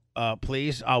Bubba,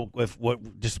 please. If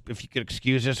you could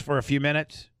excuse us for a few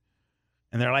minutes.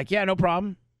 And they're like, yeah, no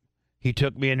problem. He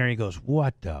took me in there and he goes,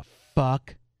 what the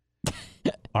fuck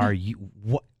are you?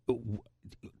 What?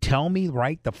 Tell me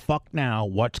right the fuck now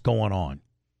what's going on.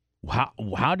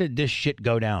 How did this shit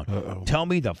go down? Uh-oh. Tell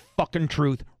me the fucking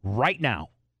truth right now.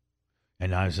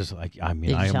 And I was just like, I Did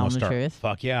you almost tell him the start. truth?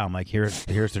 Fuck yeah! I'm like, here's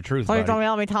the truth. Why you buddy. told me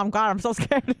all me, Tom? God, I'm so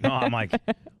scared. No,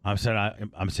 I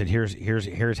said,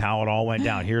 here's how it all went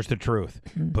down. Here's the truth.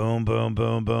 Boom, boom,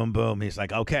 boom, boom, boom. He's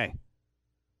like, okay,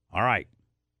 all right.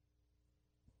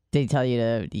 Did he tell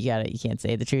you you can't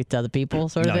say the truth to other people,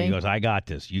 sort of No, thing? he goes, I got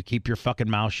this. You keep your fucking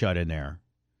mouth shut in there,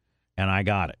 and I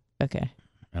got it. Okay.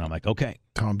 And I'm like, okay.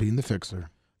 Tom being the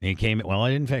fixer. And he came. Well, I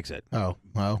didn't fix it, Oh,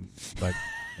 well. but.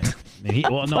 You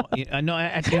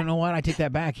know what? I take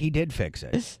that back. He did fix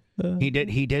it. He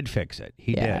did fix it.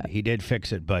 He did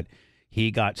fix it. But he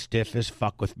got stiff as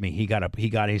fuck with me. He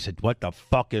said, "What the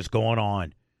fuck is going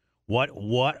on? What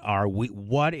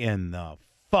in the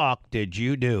fuck did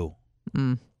you do?"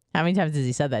 How many times has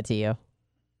he said that to you?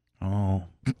 Oh,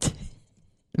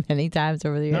 Many times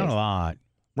over the years. not a lot.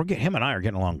 Him and I are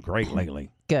getting along great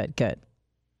lately. Good.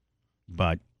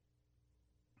 But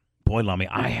boy, Lummy,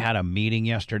 I had a meeting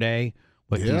yesterday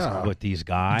with these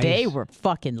guys. They were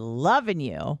fucking loving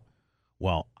you.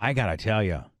 Well, I gotta tell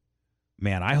you,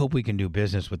 man, I hope we can do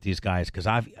business with these guys because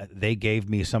they gave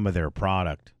me some of their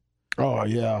product. Oh,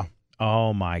 yeah.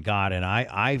 Oh my God! And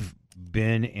I've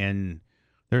been in.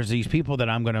 There's these people that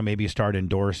I'm gonna maybe start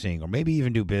endorsing or maybe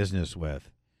even do business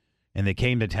with, and they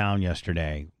came to town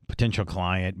yesterday. Potential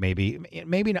client, maybe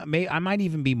not. I might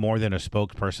even be more than a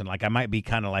spokesperson. Like I might be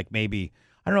kind of like maybe.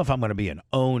 I don't know if I'm going to be an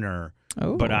owner,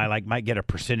 but I might get a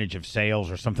percentage of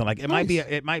sales or something like. It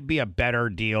might be a better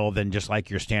deal than just like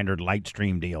your standard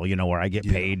Lightstream deal, where I get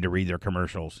paid to read their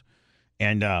commercials,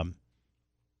 and I'll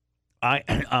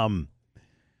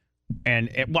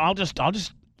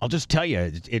just tell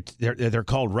you, they're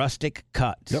called Rustic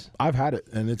Cuts. Yep, I've had it,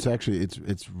 and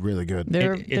it's really good.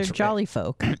 They're jolly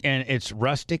folk, and it's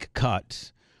Rustic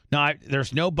Cuts. No,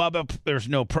 there's no Bubba.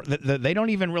 They don't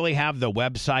even really have the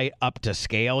website up to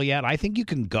scale yet. I think you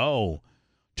can go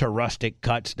to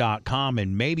rusticcuts.com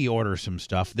and maybe order some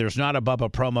stuff. There's not a Bubba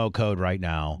promo code right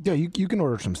now. Yeah, you can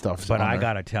order some stuff. But I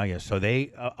got to tell you, so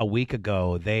they a week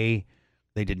ago, they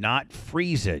did not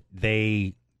freeze it.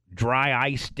 They dry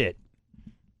iced it,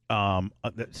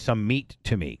 some meat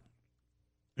to me.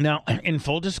 Now, in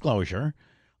full disclosure,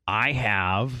 I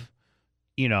have,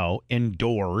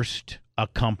 endorsed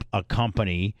a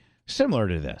company similar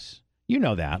to this. You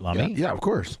know that, Lummy. Yeah, of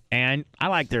course. And I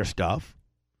like their stuff.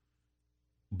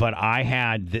 But I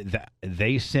had,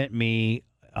 they sent me,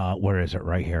 where is it?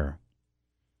 Right here.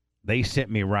 They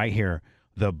sent me right here,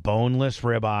 the boneless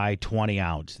ribeye 20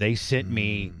 ounce. They sent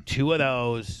me 2 of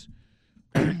those,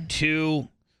 2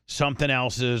 something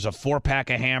else's, a 4-pack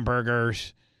of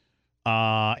hamburgers,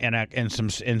 and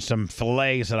some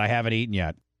fillets that I haven't eaten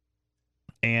yet.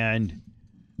 And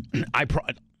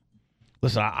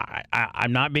listen,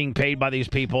 I'm not being paid by these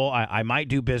people. I might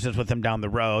do business with them down the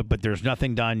road, but there's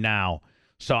nothing done now.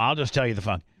 So I'll just tell you the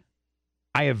fun.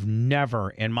 I have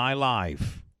never in my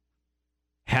life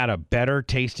had a better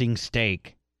tasting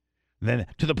steak than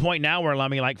to the point now where,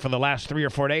 Lummy, like for the last 3 or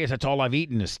 4 days, that's all I've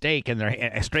eaten is steak and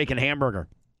a steak and hamburger.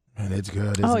 And it's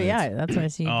good. That's what I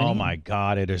see. Oh my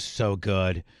God, it is so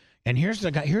good. And here's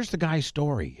the guy's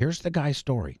story.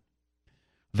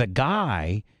 The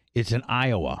guy is in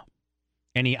Iowa,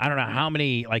 and I don't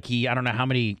know how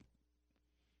many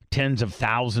tens of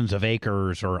thousands of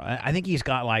acres, or I think he's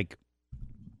got like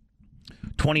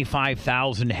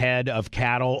 25,000 head of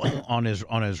cattle on his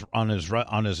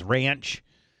ranch,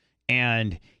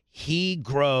 and he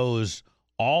grows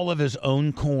all of his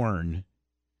own corn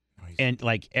and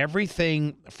like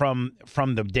everything from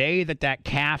the day that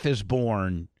calf is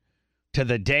born to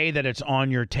the day that it's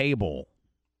on your table,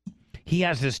 he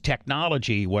has this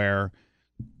technology where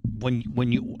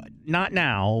when you, not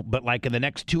now, but like in the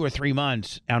next 2 or 3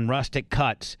 months on Rustic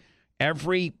Cuts,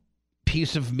 every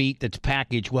piece of meat that's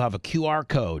packaged will have a QR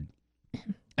code,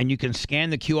 and you can scan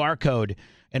the QR code,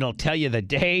 and it'll tell you the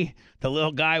day the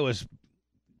little guy was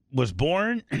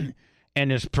born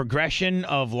and his progression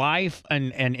of life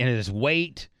and his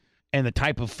weight and the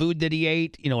type of food that he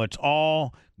ate. You know, it's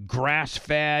all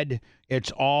grass-fed.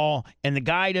 It's all, and the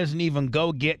guy doesn't even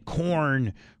go get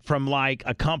corn from like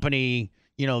a company,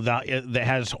 you know, that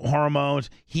has hormones.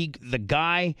 The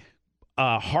guy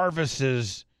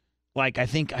harvests like I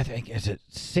think is it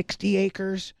 60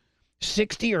 acres,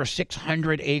 60 or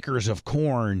 600 acres of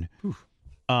corn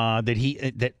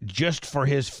that just for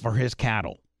his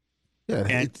cattle. Yeah,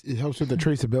 it helps with the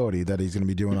traceability that he's going to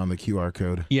be doing on the QR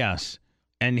code. Yes,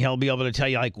 and he'll be able to tell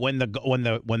you like when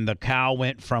the cow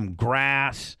went from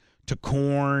grass to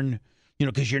corn, you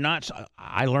know, because you're not.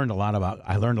 I learned a lot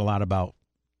about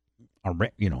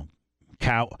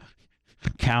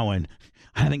cowing.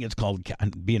 I think it's called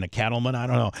being a cattleman. I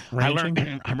don't know.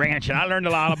 Ranching? I learned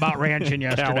a lot about ranching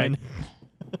yesterday.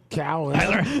 Cow.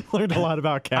 I learned a lot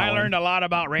about cow. I learned a lot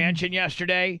about ranching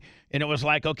yesterday, and it was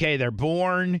like, okay, they're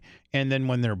born, and then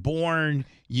when they're born,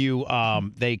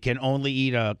 they can only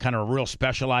eat a kind of real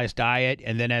specialized diet,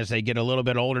 and then as they get a little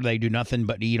bit older, they do nothing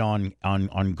but eat on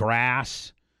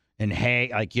grass and hay,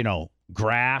 like, you know,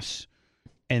 grass,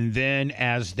 and then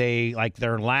as they like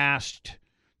their last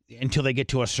until they get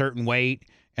to a certain weight,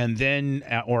 and then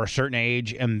or a certain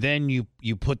age, and then you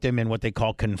put them in what they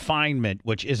call confinement,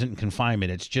 which isn't confinement.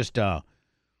 It's just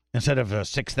instead of a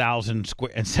 6,000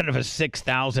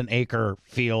 acre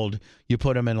field, you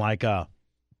put them in like a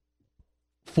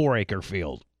 4 acre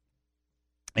field,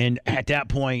 and at that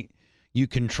point you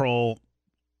control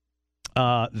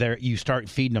you start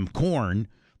feeding them corn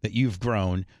that you've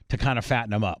grown to kind of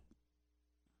fatten them up.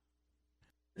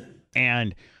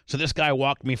 And so this guy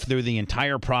walked me through the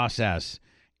entire process,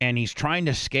 and he's trying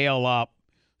to scale up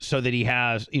so that he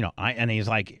has, you know, and he's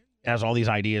like, has all these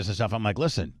ideas and stuff. I'm like,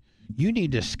 listen, you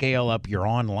need to scale up your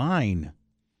online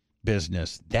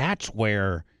business. That's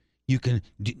where you can,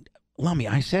 Lummy,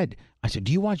 I said,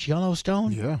 do you watch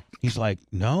Yellowstone? Yeah. He's like,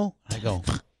 no. I go,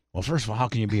 well, first of all, how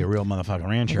can you be a real motherfucking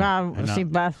rancher? God, see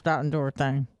Beth Dutton do her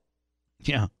thing.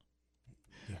 Yeah.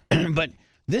 But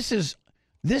this is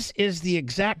the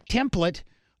exact template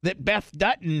that Beth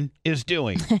Dutton is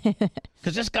doing.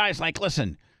 Because this guy's like,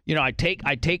 listen, you know, I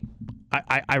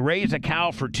raise a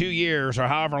cow for 2 years or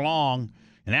however long,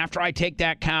 and after I take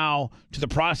that cow to the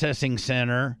processing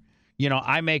center, you know,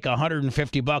 I make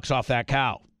 $150 off that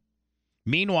cow.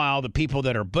 Meanwhile, the people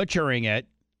that are butchering it,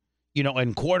 you know,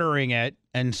 and quartering it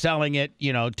and selling it,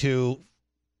 you know, to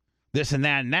this and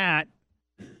that,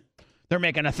 they're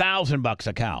making $1,000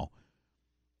 a cow.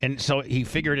 And so he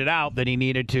figured it out that he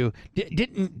needed to.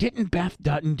 Didn't Beth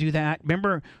Dutton do that?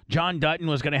 Remember, John Dutton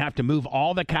was going to have to move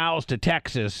all the cows to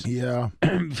Texas. Yeah.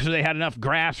 So they had enough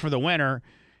grass for the winter.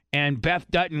 And Beth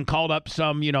Dutton called up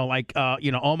some, you know, like,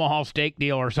 Omaha steak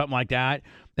deal or something like that.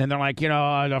 And they're like, you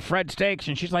know, the Fred Steaks.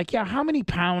 And she's like, yeah, how many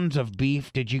pounds of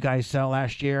beef did you guys sell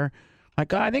last year?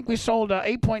 Like, I think we sold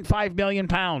 8.5 million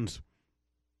pounds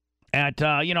at,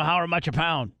 however much a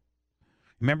pound.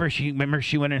 Remember she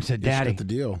went and said, Daddy. The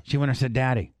deal. She went and said,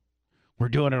 Daddy, we're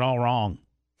doing it all wrong.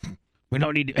 We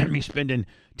don't need to be spending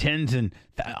tens and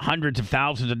hundreds of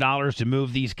thousands of dollars to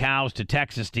move these cows to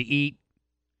Texas to eat.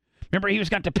 Remember, he was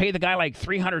got to pay the guy like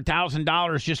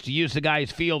 $300,000 just to use the guy's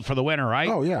field for the winter, right?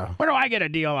 Oh, yeah. Where do I get a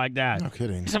deal like that? No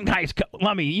kidding. Some guys,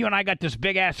 Lummy, you and I got this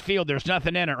big-ass field. There's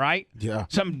nothing in it, right? Yeah.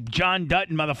 Some John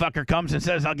Dutton motherfucker comes and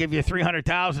says, I'll give you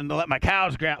 $300,000 to let my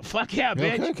cows grow. Fuck yeah,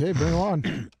 bitch. Okay, bring them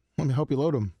on. Let me help you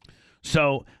load them.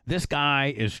 So this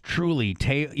guy is truly,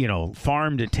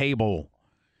 farm to table.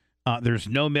 There's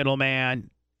no middleman.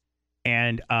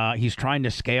 And he's trying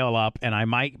to scale up, and I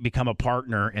might become a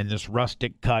partner in this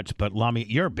Rustic Cuts. But Lummy,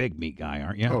 you're a big meat guy,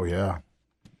 aren't you? Oh, yeah.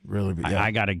 Really big. Yeah.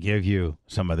 I got to give you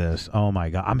some of this. Oh,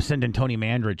 my God. I'm sending Tony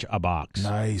Mandrich a box.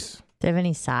 Nice. Do they have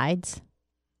any sides?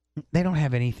 They don't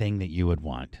have anything that you would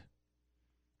want.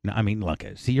 No, I mean, look,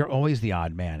 see, you're always the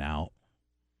odd man out.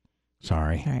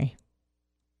 Sorry.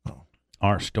 Oh.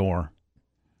 Our store.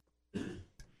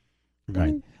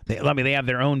 Right. They have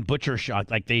their own butcher shop.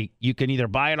 Like you can either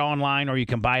buy it online or you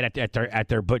can buy it at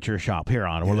their butcher shop. Here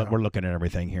on, we're looking at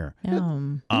everything here.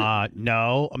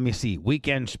 No, let me see.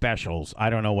 Weekend specials. I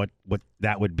don't know what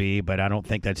that would be, but I don't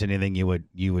think that's anything you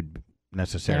would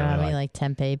necessarily like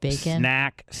tempeh bacon.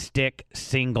 Snack stick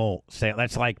single sale.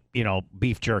 That's like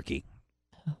beef jerky.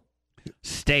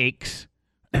 Steaks.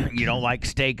 You don't like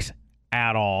steaks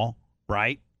at all,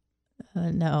 right?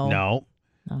 No.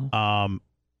 No.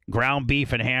 Ground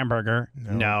beef and hamburger?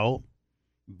 No.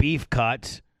 Beef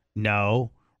cuts?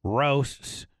 No.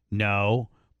 Roasts? No.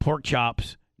 Pork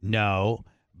chops? No.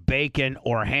 Bacon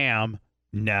or ham?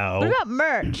 No. What about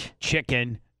merch?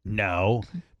 Chicken? No.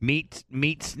 Meat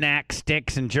snack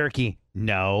sticks and jerky?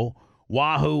 No.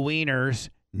 Wahoo wieners?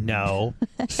 No.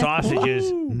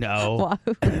 Sausages? No.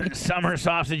 Summer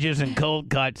sausages and cold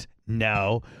cuts?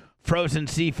 No. Frozen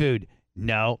seafood?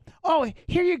 No. Oh,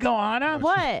 here you go, Anna.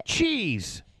 What?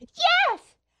 Cheese. Yes!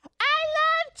 I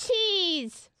love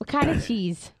cheese. What kind of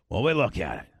cheese? Well, we look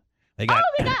at it. We got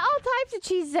all types of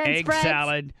cheese and egg spreads.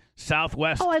 salad,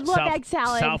 Southwest. Oh, I love egg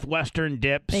salad. Southwestern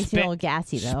dip. Makes me a little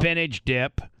gassy, though. Spinach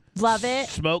dip. Love it.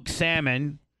 Smoked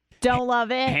salmon. Don't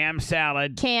love it. Ham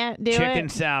salad. Can't do it. Chicken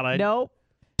salad. Nope.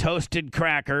 Toasted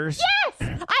crackers.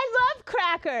 Yes! I love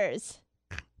crackers.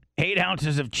 8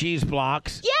 ounces of cheese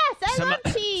blocks. Yes, I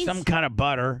love cheese. Some kind of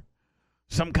butter.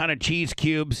 Some kind of cheese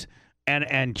cubes.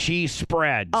 And cheese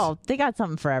spreads. Oh, they got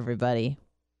something for everybody.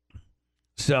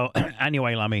 So,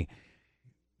 anyway, Lummy,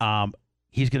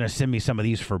 he's going to send me some of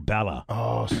these for Bella.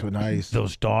 Oh, so nice.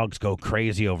 Those dogs go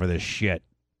crazy over this shit.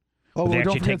 Oh, well,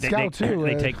 don't forget Scout, too.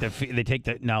 They take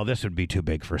the. No, this would be too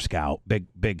big for Scout.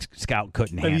 Big Scout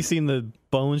couldn't handle. Have you seen the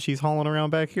bones she's hauling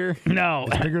around back here? No.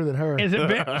 It's bigger than her. Is it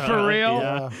big? For real?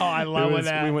 Yeah. Oh, I love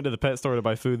that. We went to the pet store to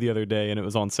buy food the other day, and it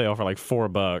was on sale for like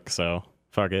 $4, so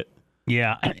fuck it.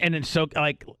 Yeah, and it's so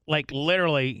like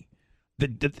literally,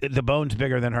 the bone's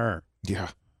bigger than her. Yeah.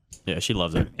 Yeah, she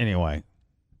loves it. Anyway,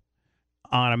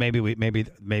 Anna, maybe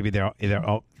there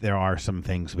are some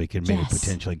things we could maybe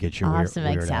potentially get you. Awesome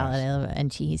weird egg salad. ass. I love it.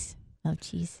 And cheese. Love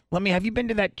cheese. Let me. Have you been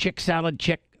to that chick salad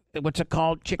chick? What's it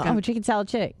called? Chicken. Chicken salad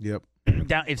chick. Yep.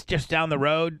 It's just down the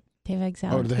road. They have egg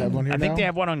salad. Oh, do they have one here I think now? they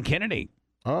have one on Kennedy.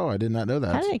 Oh, I did not know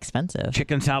that. Kind of expensive.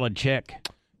 Chicken salad chick.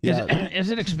 Yeah.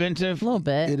 Is it expensive? A little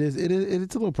bit. It is.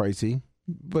 It's a little pricey,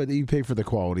 but you pay for the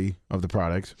quality of the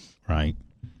products. Right.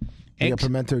 You got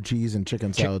pimento cheese and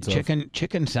chicken salad.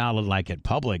 Chicken salad like at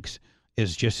Publix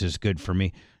is just as good for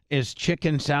me. Is chick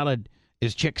salad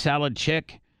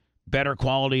chick better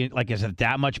quality? Like, is it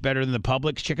that much better than the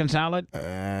Publix chicken salad?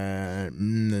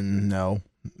 No.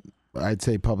 I'd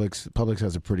say Publix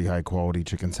has a pretty high quality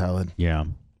chicken salad. Yeah.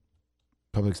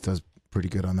 Publix does pretty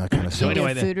good on that kind of So stuff.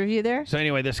 anyway, food review there? So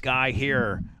anyway, this guy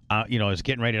here, is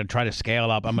getting ready to try to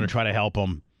scale up. I'm going to try to help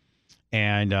him,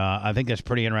 and I think that's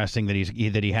pretty interesting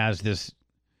that he has this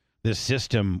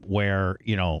system where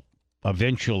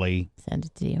eventually Send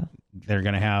it to you. they're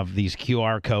going to have these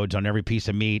QR codes on every piece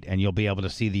of meat, and you'll be able to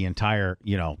see the entire.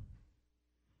 You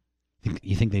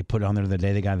think they put on there the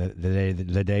day they got the day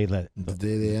that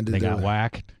they ended they got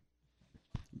whacked?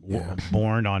 Yeah.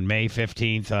 Born on May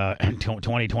 15th,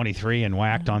 2023, and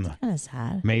whacked on the Kind of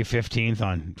sad. May 15th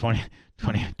on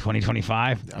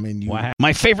 2025. I mean,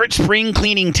 My favorite spring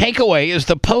cleaning takeaway is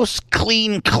the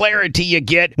post-clean clarity you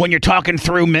get when you're talking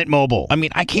through Mint Mobile. I mean,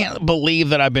 I can't believe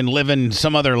that I've been living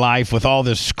some other life with all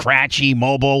this scratchy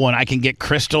mobile when I can get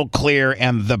crystal clear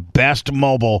and the best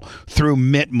mobile through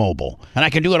Mint Mobile. And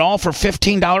I can do it all for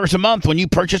 $15 a month when you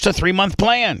purchase a 3-month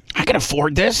plan. I can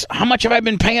afford this. How much have I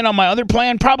been paying on my other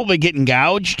plan? Probably getting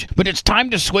gouged. But it's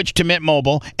time to switch to Mint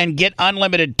Mobile and get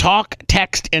unlimited talk,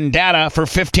 text, and data for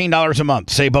 $15 a month.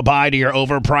 Say bye-bye to your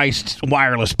overpriced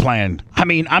wireless plan. I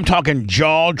mean, I'm talking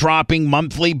jaw-dropping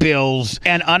monthly bills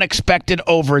and unexpected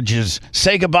overages.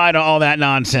 Say goodbye to all that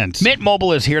nonsense. Mint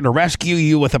Mobile is here to rescue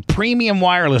you with a premium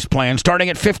wireless plan starting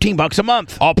at $15 a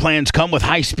month. All plans come with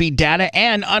high-speed data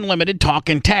and unlimited talk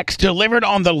and text delivered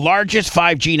on the largest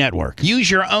 5G network. Use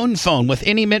your own phone with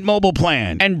any Mint Mobile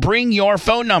plan and bring your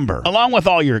phone number along with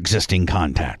all your existing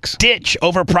contacts. Ditch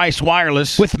overpriced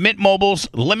wireless with Mint Mobile's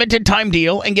limited time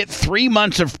deal and get 3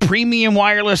 months of premium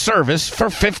wireless service for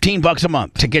 $15 a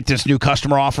month. To get this new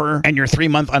customer offer and your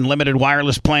 3-month unlimited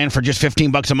wireless plan for just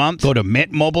 $15 a month, go to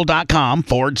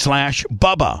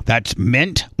mintmobile.com/Bubba. That's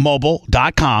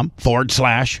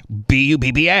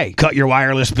mintmobile.com/BUBBA. Cut your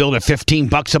wireless bill to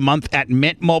 $15 a month at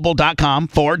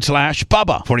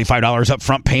mintmobile.com/Bubba. $45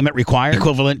 upfront payment required,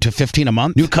 equivalent to $15 a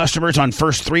month. New customers on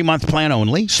first 3-month plan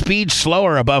only. Speed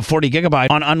slower above 40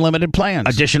 gigabyte on unlimited plans.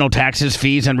 Additional taxes,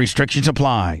 fees, and restrictions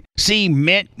apply. See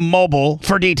Mint Mobile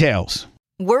for details.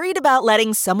 Worried about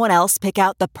letting someone else pick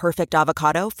out the perfect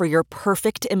avocado for your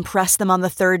perfect impress them on the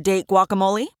third date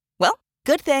guacamole? Well,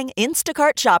 good thing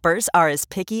Instacart shoppers are as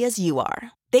picky as you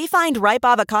are. They find ripe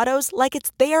avocados like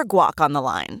it's their guac on the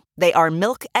line. They are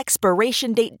milk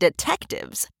expiration date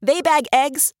detectives. They bag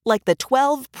eggs like the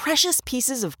 12 precious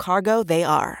pieces of cargo they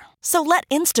are. So let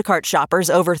Instacart shoppers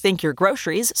overthink your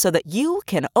groceries so that you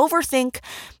can overthink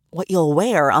what you'll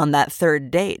wear on that third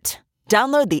date.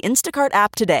 Download the Instacart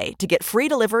app today to get free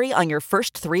delivery on your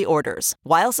first 3 orders,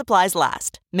 while supplies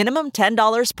last. Minimum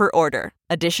 $10 per order.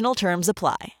 Additional terms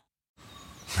apply.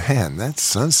 Man, that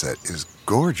sunset is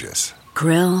gorgeous.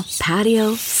 Grill,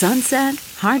 patio, sunset.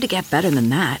 Hard to get better than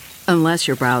that. Unless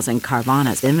you're browsing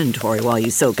Carvana's inventory while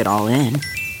you soak it all in.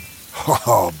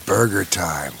 Oh, burger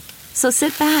time. So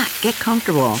sit back, get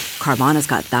comfortable. Carvana's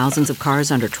got thousands of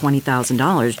cars under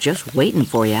 $20,000 just waiting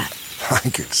for you. I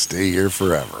could stay here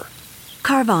forever.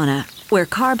 Carvana, where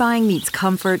car buying meets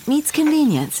comfort meets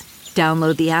convenience.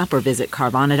 Download the app or visit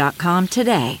Carvana.com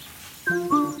today.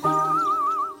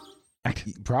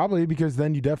 Probably, because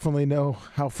then you definitely know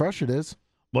how fresh it is.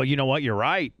 Well, you know what? You're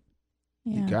right.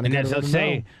 You Yeah. gotta And let then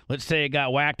them let's say it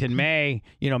got whacked in May,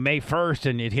 May 1st,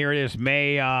 and here it is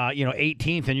May,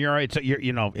 18th,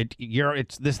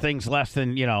 and this thing's less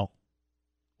than,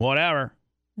 whatever.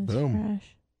 It's Boom.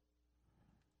 fresh.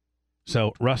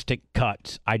 So Rustic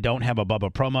Cuts. I don't have a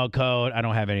Bubba promo code. I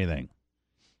don't have anything,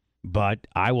 but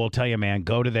I will tell you, man,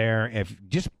 go to there. If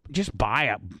just buy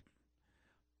it.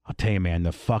 I'll tell you, man,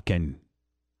 the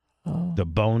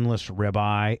boneless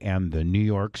ribeye and the New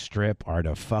York strip are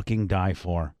to fucking die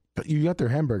for. But you got their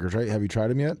hamburgers, right? Have you tried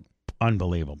them yet?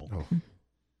 Unbelievable. Oh.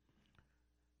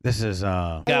 This is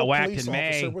got whacked in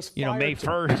May, May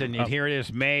 1st, and Oh. here it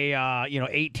is May,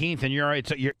 18th, and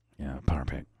yeah, power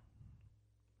pick.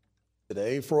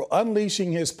 Today for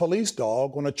unleashing his police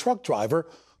dog on a truck driver.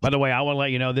 By the way, I want to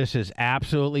let you know this is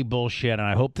absolutely bullshit, and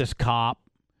I hope this cop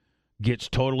gets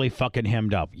totally fucking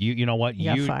hemmed up. You know what? He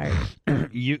got fired.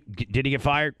 Did he get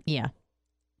fired? Yeah.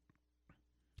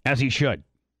 As he should.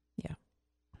 Yeah.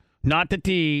 Not that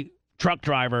the truck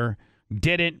driver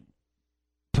didn't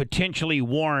potentially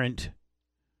warrant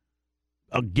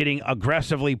getting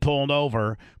aggressively pulled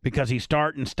over because he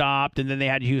started and stopped, and then they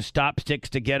had to use stop sticks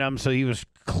to get him, so he was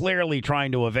clearly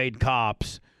trying to evade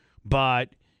cops. But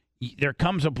there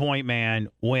comes a point, man,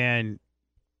 when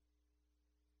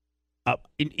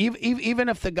even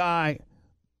if the guy,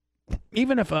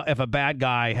 even if a bad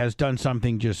guy has done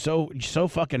something just so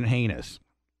fucking heinous,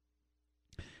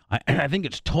 I think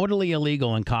it's totally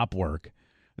illegal in cop work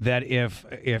that if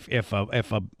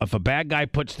a bad guy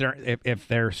puts if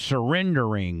they're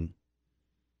surrendering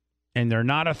and they're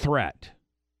not a threat,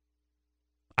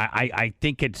 I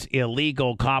think it's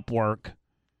illegal cop work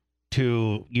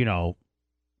to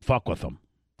fuck with them.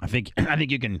 I think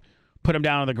you can put them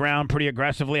down on the ground pretty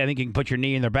aggressively. I think you can put your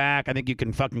knee in their back. I think you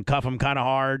can fucking cuff them kind of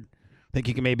hard. I think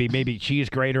you can maybe cheese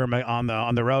grater them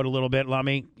on the road a little bit,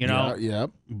 Lummy. Yeah.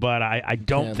 But I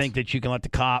don't think that you can let the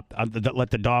cop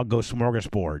let the dog go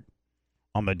smorgasbord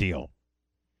on the deal,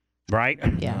 right?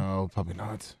 Yeah. No, probably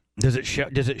not. Does it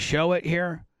show it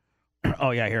here?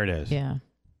 Oh yeah, here it is. Yeah.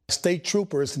 State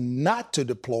troopers not to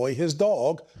deploy his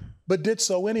dog, but did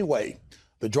so anyway.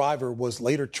 The driver was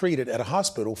later treated at a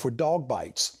hospital for dog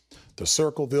bites. The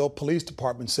Circleville Police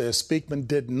Department says Speakman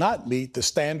did not meet the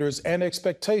standards and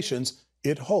expectations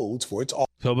it holds for its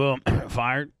office. So boom,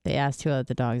 fired. They asked to let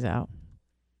the dogs out.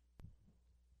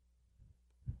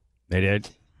 They did.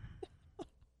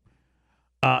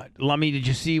 Lummy, did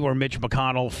you see where Mitch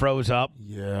McConnell froze up?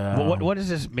 Yeah. Well, what does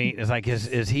this mean? It's like is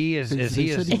he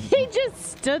He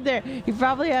just stood there. He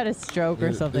probably had a stroke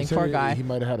or something. They Poor said guy. He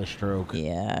might have had a stroke.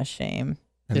 Yeah, shame.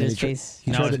 And Did then his face. He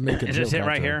No, tried to make a is this joke it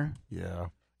right after. here? Yeah.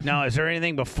 Now, is there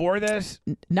anything before this?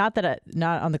 Not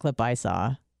on the clip I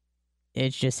saw.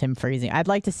 It's just him freezing. I'd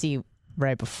like to see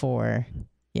right before,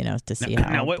 to see how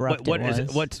Now, abrupt what it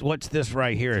is was. what's this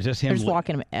right here? Is this him? They're just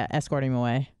walking him, escorting him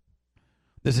away.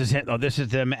 This is him. Oh, this is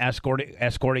them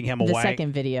escorting him The away.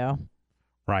 second video.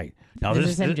 Right. Now This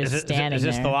is him just standing Is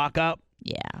this the there. lockup?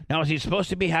 Yeah. Now, is he supposed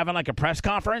to be having like a press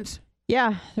conference?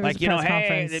 Yeah. There was Like a press hey,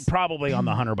 conference. probably on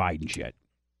the Hunter Biden shit.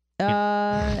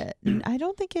 I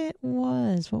don't think it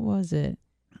was. What was it?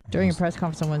 During a press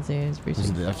conference on Wednesday. Was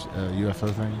it the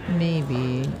UFO thing?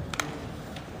 Maybe.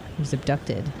 He was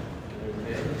abducted.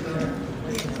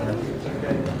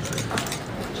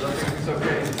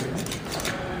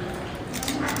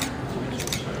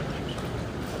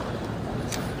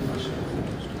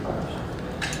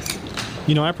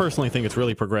 I personally think it's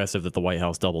really progressive that the White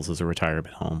House doubles as a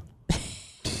retirement home.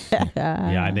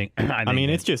 Yeah, I think. I mean,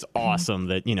 it's just awesome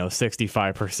that,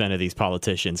 65% of these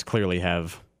politicians clearly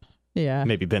have Yeah.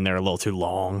 maybe been there a little too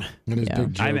long. And his Yeah.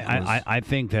 big joke was, I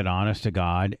think that, honest to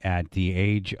God, at the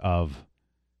age of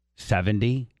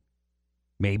 70,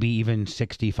 maybe even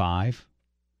 65,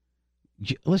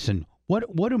 listen,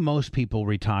 what do most people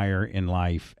retire in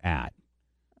life at?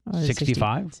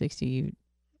 65? 62.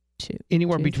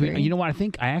 anywhere between. 3. You know what?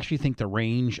 I actually think the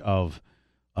range of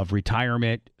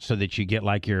retirement so that you get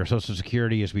like your Social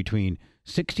Security is between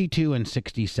 62 and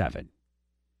 67.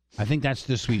 I think that's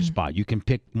the sweet spot. You can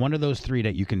pick one of those 3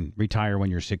 that you can retire when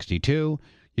you're 62,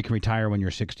 you can retire when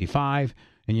you're 65,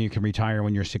 and you can retire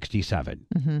when you're 67.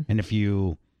 And if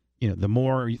the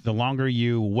longer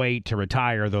you wait to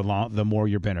retire, the more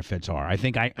your benefits are. I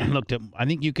think I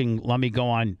you can let me go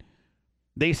on.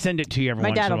 They send it to you every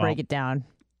once in a while. My dad will break it down.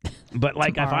 But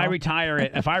like tomorrow.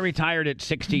 if I retired at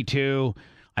 62,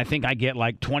 I think I get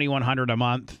like $2,100 a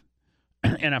month.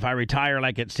 And if I retire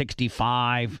like at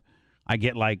 65, I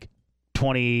get like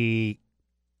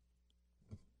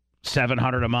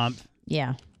 $2,700 a month.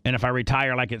 Yeah. And if I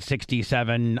retire like at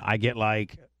 67, I get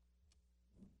like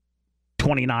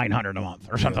 $2,900 a month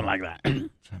or something like that.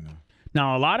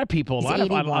 Now, a lot of people,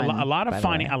 a lot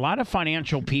of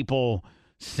financial people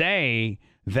say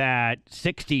that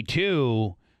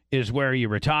 62 is where you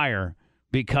retire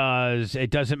because it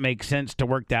doesn't make sense to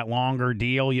work that longer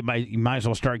deal. You might as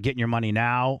well start getting your money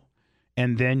now.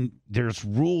 And then there's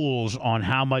rules on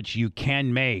how much you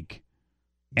can make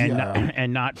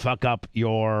and not fuck up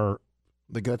your.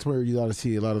 Like that's where you ought to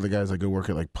see a lot of the guys that go work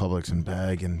at like Publix and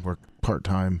Bag and work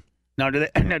part-time. Now,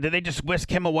 do they just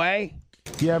whisk him away?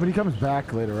 Yeah, but he comes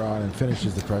back later on and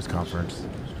finishes the press conference.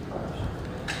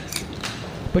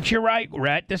 But you're right,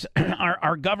 Rhett. This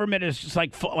our government is just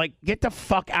like get the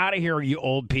fuck out of here, you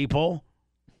old people.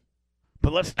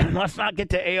 But let's not get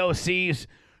to AOCs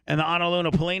and the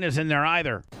Honolulu Polinas in there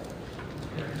either.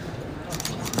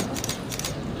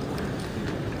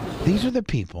 These are the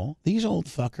people. These old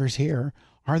fuckers here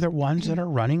are the ones that are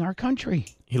running our country.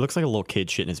 He looks like a little kid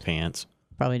shitting his pants.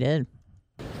 Probably did.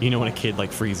 You know when a kid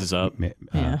like freezes up?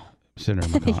 Yeah. Senator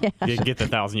McConnell. You get the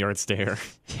 1,000-yard stare.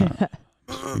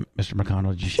 Mr.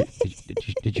 McConnell,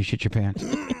 did you shit your pants?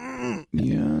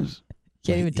 Yes.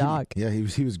 Can't even talk. Yeah,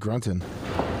 he was grunting.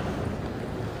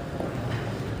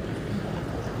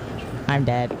 I'm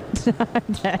dead.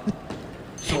 I'm dead.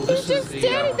 So this He's just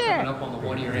standing there. Coming up on the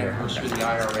 1-year anniversary of the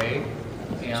IRA,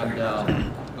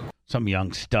 and Some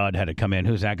young stud had to come in.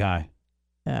 Who's that guy?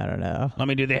 I don't know.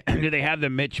 Do they have the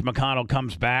Mitch McConnell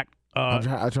comes back? That's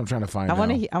what I'm trying to find out.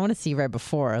 I want to see right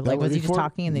before. Like, was he just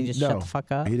talking and then he just shut the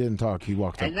fuck up? He didn't talk. He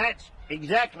walked up. And that's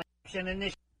exactly in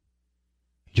this.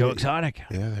 Joe Exotic.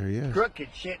 Yeah, there he is. Crooked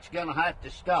shit's gonna have to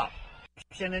stop.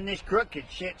 And this crooked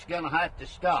shit's gonna have to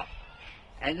stop.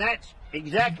 And that's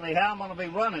exactly how I'm gonna be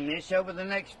running this over the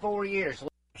next 4 years.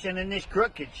 And this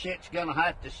crooked shit's gonna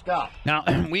have to stop. Now,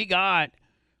 we got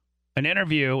an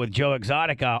interview with Joe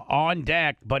Exotica on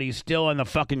deck, but he's still in the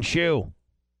fucking shoe.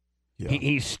 Yeah.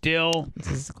 He's still.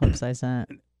 This is the clips I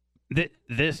sent.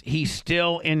 He's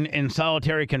still in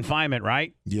solitary confinement,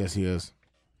 right? Yes, he is.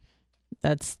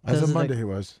 As of Monday, he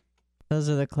was. Those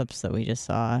are the clips that we just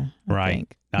saw. Right.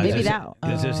 Now, maybe is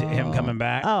this him coming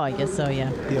back? Oh, I guess so.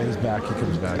 Yeah. Yeah, he's back. He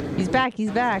comes back.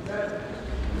 He's back.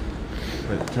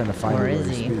 But trying to find where where is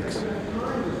he speaks.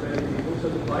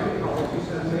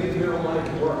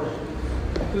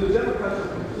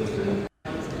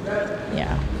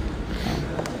 Yeah.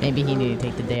 Maybe he needed to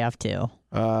take the day off too.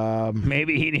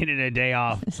 Maybe he needed a day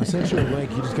off. I sent you a link.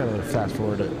 You just gotta fast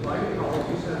forward it.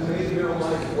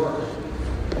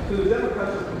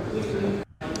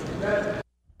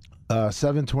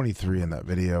 7:23 in that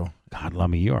video. God,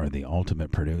 Lummy, you are the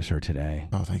ultimate producer today.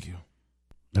 Oh, thank you.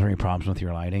 Are there any problems with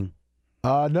your lighting?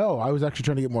 No. I was actually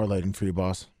trying to get more lighting for you,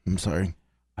 boss. I'm sorry.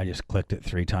 I just clicked it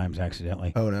 3 times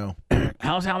accidentally. Oh, no.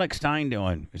 How's Alex Stein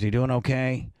doing? Is he doing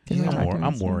okay?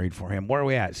 I'm worried for him. Where are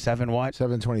we at?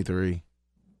 7:23.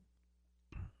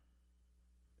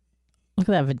 Look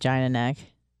at that vagina neck.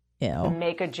 Ew.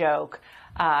 Make a joke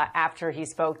after he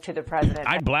spoke to the president.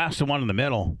 I'd blast the one in the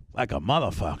middle like a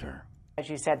motherfucker. As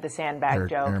you said, the sandbag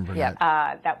joke. Aaron Burnett.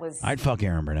 That was. I'd fuck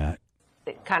Aaron Burnett.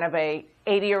 Kind of a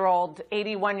 80-year-old,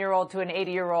 81-year-old to an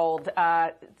 80-year-old.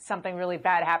 Something really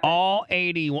bad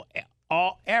happened.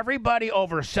 Everybody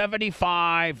over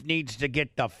 75 needs to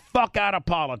get the fuck out of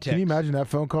politics. Can you imagine that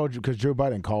phone call? Because Joe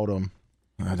Biden called him.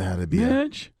 That had to be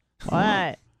Mitch?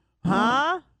 What?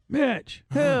 Huh? Mitch.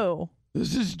 Who?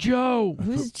 This is Joe.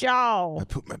 Who's Joe? I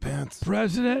pooped my pants.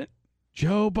 President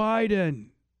Joe Biden.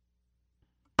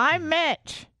 I'm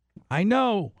Mitch. I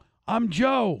know. I'm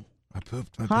Joe. I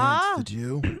pooped my pants. Did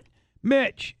you?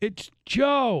 Mitch, it's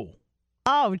Joe.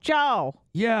 Oh, Joe.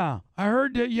 Yeah, I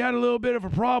heard that you had a little bit of a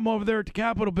problem over there at the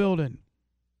Capitol building.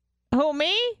 Who,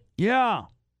 me? Yeah,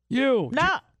 you.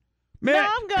 No. Mitch. No,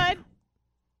 I'm good.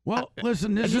 Well,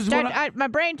 listen, this is what my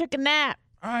brain took a nap.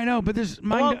 I know, but this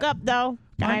I woke up, though,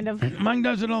 kind of. Mine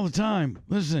does it all the time.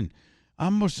 Listen,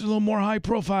 I'm a little more high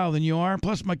profile than you are.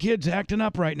 Plus, my kid's acting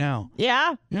up right now.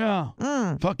 Yeah? Yeah.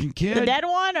 Fucking kid. The dead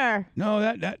one, or?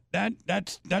 No,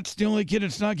 that's the only kid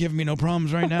that's not giving me no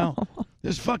problems right now.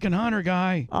 This fucking Hunter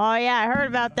guy. Oh, yeah, I heard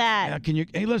about that. Yeah,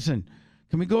 hey, listen,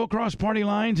 can we go across party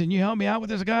lines and you help me out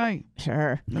with this guy?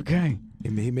 Sure. Okay.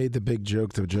 He made the big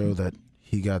joke to Joe that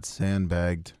he got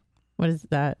sandbagged. What is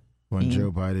that? When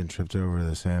Joe Biden tripped over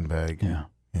the sandbag. Yeah.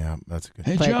 Yeah, that's a good.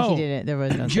 Hey, But Joe. he didn't. There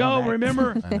was no Joe, sandbag.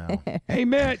 remember? I know. Hey,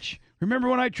 Mitch, remember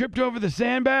when I tripped over the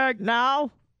sandbag?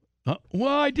 No.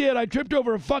 Well, I did. I tripped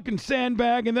over a fucking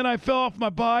sandbag, and then I fell off my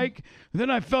bike, and then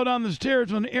I fell down the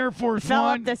stairs on Air Force Fell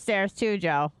One. up the stairs, too,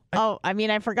 Joe.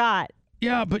 I forgot.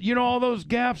 Yeah, but you know all those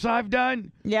gaffes I've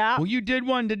done? Yeah. Well, you did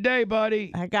one today,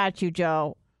 buddy. I got you,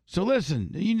 Joe. So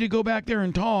listen, you need to go back there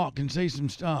and talk and say some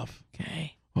stuff.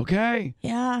 Okay. Okay?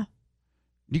 Yeah.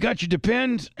 You got your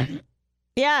depends?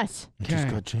 Yes. It just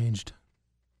got changed.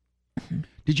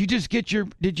 Did you just get your?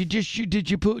 Did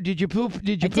you poop? Did you poop?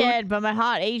 I did, but my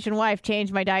hot Asian wife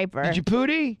changed my diaper. Did you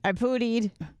pooty? I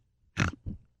pootied.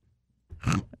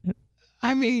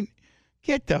 I mean,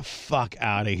 get the fuck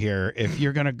out of here if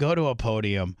you're gonna go to a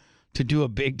podium to do a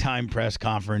big time press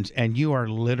conference and you are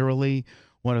literally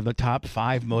one of the top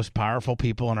 5 most powerful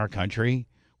people in our country.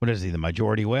 What is he? The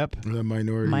majority whip? The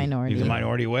minority. Minority. He's a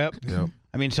minority whip. Yep.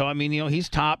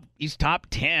 He's top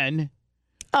 10.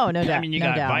 Oh, no doubt. I mean, you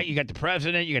got the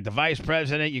president, you got the vice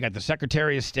president, you got the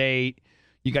secretary of state,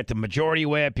 you got the majority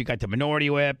whip, you got the minority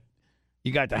whip,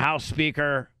 you got the House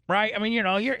Speaker, right? I mean,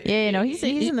 you're he's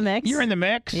in the mix. You're in the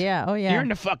mix. Yeah. Oh, yeah. You're in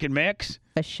the fucking mix.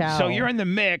 For sure. So you're in the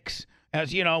mix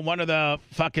as one of the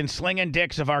fucking slinging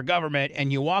dicks of our government,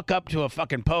 and you walk up to a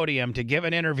fucking podium to give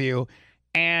an interview.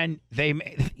 And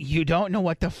you don't know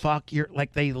what the fuck you're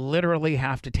like. They literally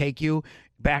have to take you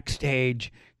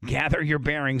backstage, gather your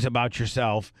bearings about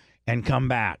yourself, and come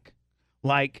back.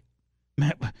 Like,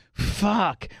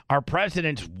 fuck, our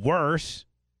president's worse.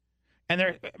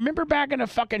 And remember back in the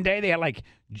fucking day, they had like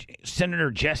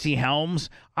Senator Jesse Helms.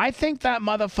 I think that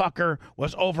motherfucker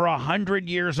was over 100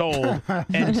 years old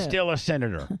and still a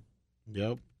senator.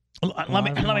 Yep.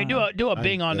 Let me do a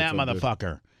bing on that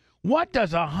motherfucker. What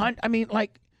does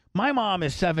my mom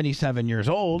is 77 years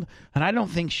old, and I don't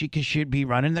think she should be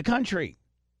running the country.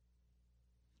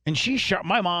 And she's sharp.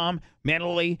 My mom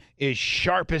mentally is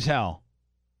sharp as hell.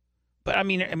 But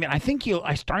I think you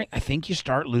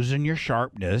start losing your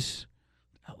sharpness.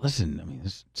 Listen,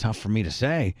 it's tough for me to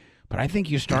say, but I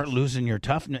think you start losing your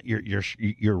toughness,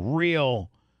 your real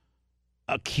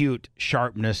acute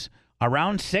sharpness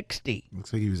around 60.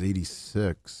 Looks like he was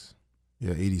 86.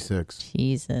 Yeah, 86.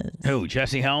 Jesus. Who,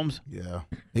 Jesse Helms? Yeah.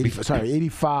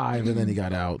 85, and then he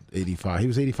got out. 85. He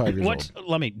was 85 years old.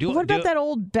 What about that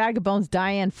old bag of bones,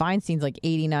 Dianne Feinstein's like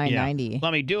 89, 90?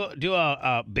 Let me do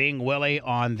a Bing Willie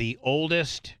on the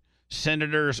oldest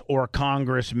senators or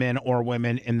congressmen or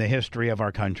women in the history of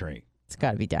our country. It's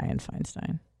got to be Dianne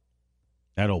Feinstein.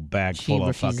 That old bag full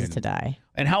of fucking... She refuses to die.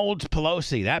 And how old's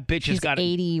Pelosi? That bitch has got...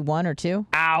 81 or 2.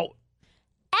 Out.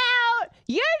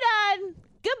 You're done.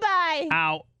 Goodbye.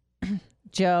 Out.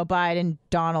 Joe Biden,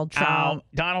 Donald Trump. Out.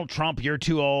 Donald Trump, you're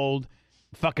too old.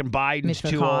 Fucking Biden's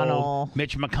too old.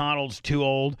 Mitch McConnell's too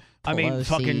old.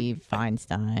 Pelosi,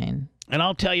 Feinstein. And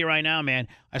I'll tell you right now, man,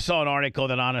 I saw an article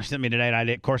that Anna sent me today, and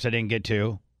of course I didn't get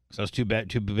to, because I was too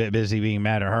busy being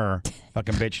mad at her.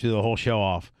 Fucking bitch threw the whole show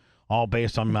off, all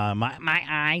based on my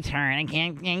eyes hurt. I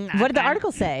can't. What did the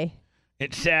article say?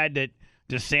 It said that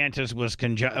DeSantis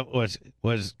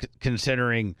was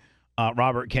considering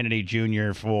Robert Kennedy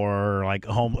Jr. for like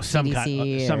some kind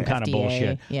of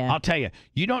bullshit. Yeah. I'll tell you,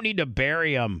 you don't need to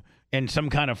bury him in some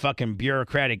kind of fucking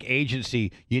bureaucratic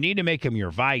agency. You need to make him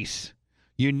your vice.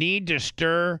 You need to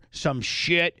stir some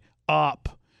shit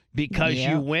up because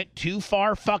you went too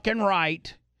far fucking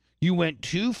right. You went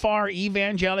too far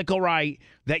evangelical right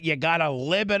that you got to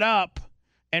lib it up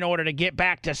in order to get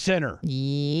back to center.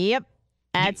 Yep.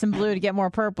 Add some blue to get more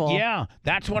purple. Yeah,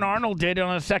 that's what Arnold did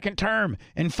on his second term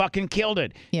and fucking killed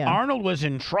it. Yeah. Arnold was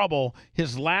in trouble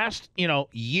his last,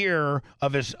 year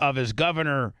of his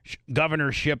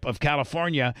governorship of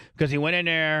California because he went in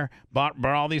there, brought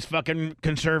all these fucking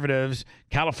conservatives.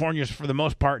 California's for the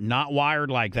most part not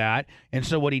wired like that. And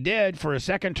so what he did for his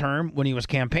second term when he was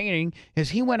campaigning is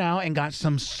he went out and got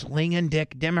some slinging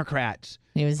dick Democrats.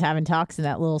 He was having talks in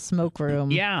that little smoke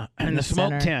room. Yeah, in the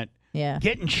smoke tent. Yeah.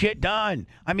 Getting shit done.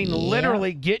 I mean,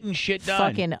 literally getting shit done.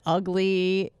 Fucking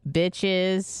ugly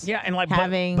bitches. Yeah, and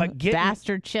having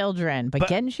bastard children, but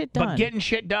getting shit done. But getting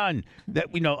shit done. That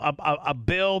a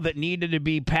bill that needed to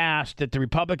be passed that the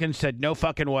Republicans said no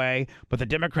fucking way, but the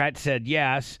Democrats said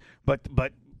yes. But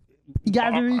You got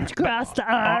to reach across the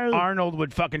aisle. Arnold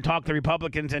would fucking talk the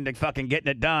Republicans into fucking getting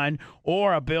it done,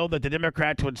 or a bill that the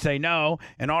Democrats would say no,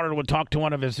 and Arnold would talk to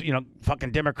one of his,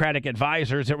 fucking Democratic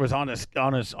advisors that was on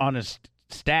his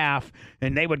staff,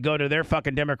 and they would go to their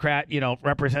fucking Democrat,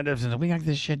 representatives and say, we got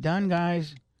this shit done,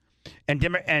 guys.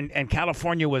 And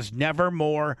California was never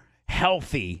more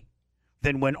healthy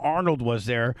than when Arnold was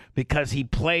there because he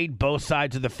played both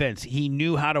sides of the fence. He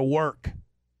knew how to work.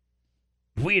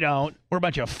 We don't. We're a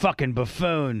bunch of fucking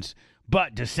buffoons.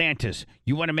 But DeSantis,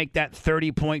 you want to make that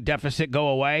 30-point deficit go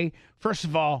away? First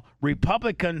of all,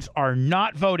 Republicans are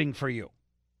not voting for you.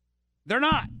 They're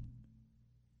not.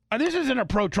 This isn't a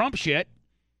pro-Trump shit.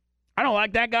 I don't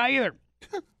like that guy either.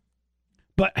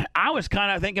 But I was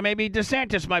kind of thinking maybe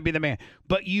DeSantis might be the man.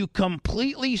 But you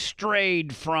completely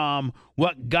strayed from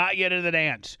what got you to the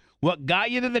dance. What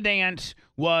got you to the dance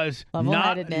was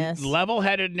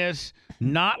level-headedness,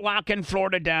 not locking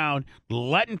Florida down,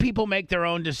 letting people make their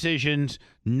own decisions,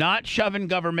 not shoving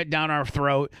government down our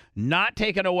throat, not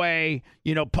taking away,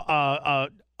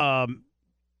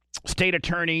 state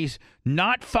attorneys,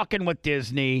 not fucking with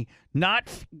Disney,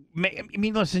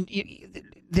 listen,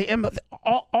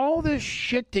 all this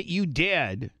shit that you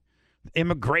did,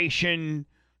 immigration,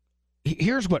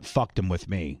 here's what fucked them with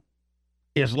me,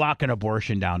 is locking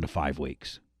abortion down to 5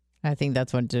 weeks. I think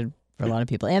that's what did for a lot of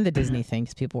people. And the Disney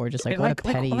things. People were just like, what a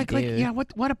petty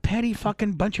dude. What a petty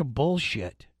fucking bunch of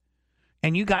bullshit.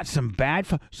 And you got some bad...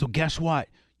 So guess what?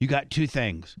 You got two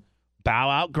things. Bow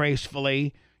out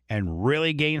gracefully and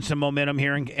really gain some momentum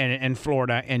here in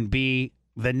Florida and be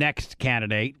the next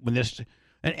candidate when this...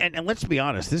 And let's be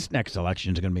honest, this next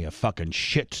election is going to be a fucking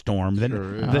shitstorm. It's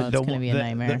going to be a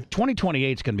nightmare.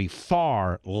 2028 is going to be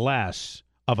far less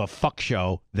of a fuck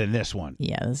show than this one.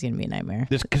 Yeah, this is going to be a nightmare.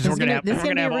 This is going to be a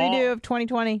redo of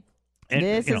 2020.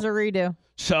 This is a redo.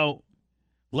 So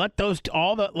let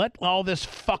all this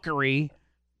fuckery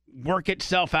work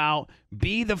itself out.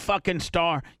 Be the fucking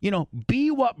star. Be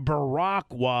what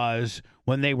Barack was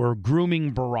when they were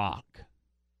grooming Barack.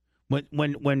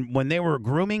 When they were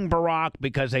grooming Barack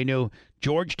because they knew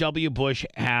George W. Bush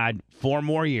had 4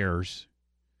 more years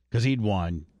because he'd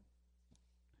won.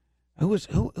 Who was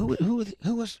the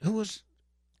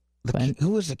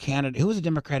candidate? Who was the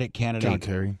Democratic candidate? John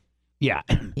Kerry. Yeah.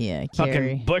 Yeah, fucking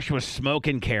Kerry. Bush was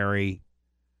smoking Kerry,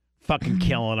 fucking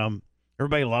killing him.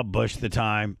 Everybody loved Bush at the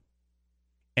time,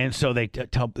 and so they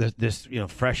tell this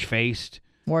fresh-faced.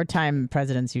 Wartime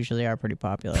presidents usually are pretty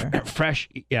popular.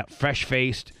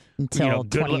 Fresh-faced. Until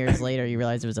 20 years later, you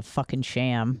realize it was a fucking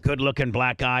sham. Good-looking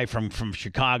black guy from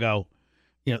Chicago.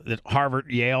 Yale,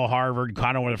 Harvard, I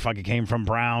don't know where the fuck he came from,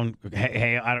 Brown,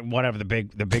 whatever the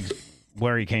big,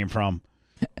 where he came from.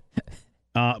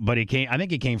 But I think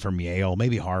he came from Yale,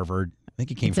 maybe Harvard. I think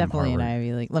he came from Harvard. Definitely an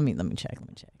Ivy League. Let me check.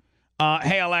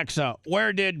 Hey, Alexa,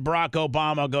 where did Barack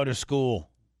Obama go to school,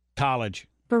 college?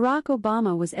 Barack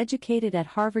Obama was educated at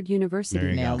Harvard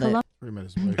University. Nailed it.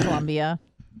 Columbia.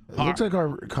 It looks like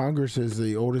our Congress is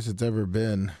the oldest it's ever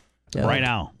been. Right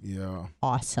now. Yeah.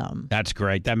 Awesome. That's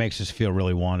great. That makes us feel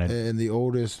really wanted. And the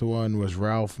oldest one was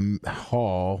Ralph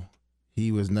Hall.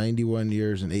 He was 91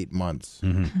 years and 8 months.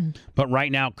 Mm-hmm. But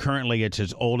right now, currently, it's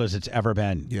as old as it's ever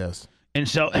been. Yes. And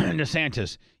so,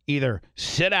 DeSantis, either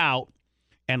sit out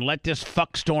and let this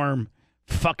fuck storm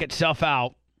fuck itself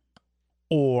out,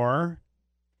 or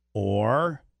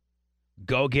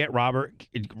go get Robert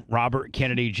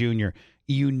Kennedy Jr.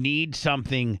 You need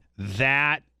something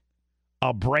that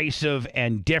abrasive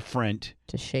and different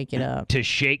to shake it up, to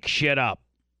shake shit up.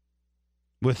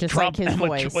 With just Trump, like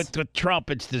his voice. With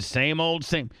Trump, it's the same old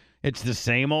same. It's the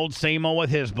same old with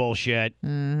his bullshit.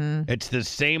 Mm-hmm. It's the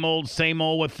same old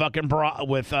with fucking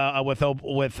with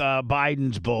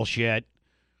Biden's bullshit.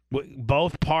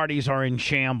 Both parties are in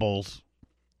shambles.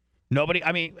 Nobody.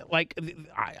 I mean, like,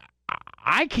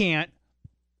 I can't,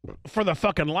 for the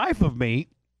fucking life of me,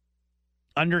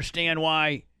 understand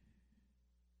why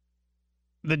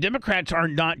the Democrats are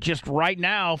not just right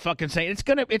now fucking saying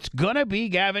it's gonna be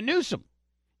Gavin Newsom.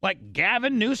 Like,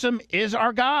 Gavin Newsom is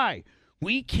our guy.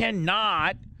 We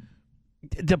cannot,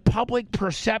 the public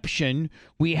perception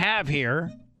we have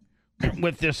here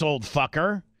with this old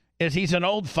fucker is he's an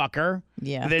old fucker.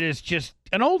 Yeah. That is just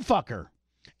an old fucker.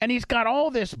 And he's got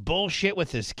all this bullshit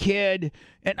with his kid.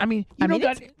 And I mean, you don't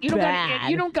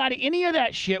got any of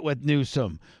that shit with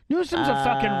Newsom. Newsom's a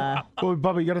fucking Well,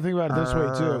 Bubba, you got to think about it this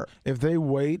way too. If they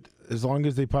wait as long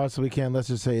as they possibly can. Let's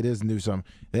just say it is Newsom.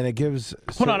 Then it gives.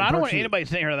 Hold on, I don't want anybody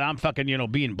saying here that I'm fucking,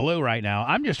 being blue right now.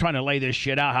 I'm just trying to lay this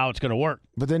shit out how it's going to work.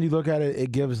 But then you look at it,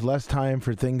 it gives less time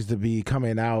for things to be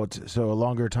coming out, so a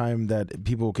longer time that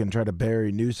people can try to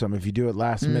bury Newsom. If you do it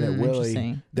last minute,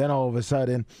 Willie, then all of a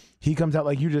sudden he comes out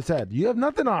like you just said. You have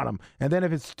nothing on him, and then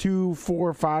if it's 2,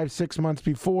 4, 5, 6 months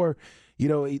before.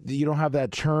 You don't have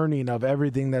that churning of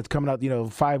everything that's coming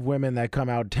out, 5 women that come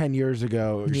out 10 years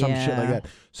ago or some shit like that.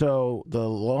 So the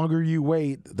longer you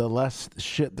wait, the less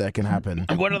shit that can happen.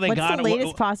 And what do they What's got? the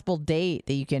latest possible date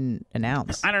that you can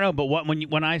announce? I don't know, but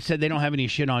when I said they don't have any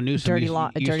shit on Newsom, you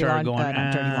started going, dirty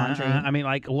laundry.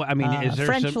 Is there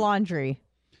French some laundry?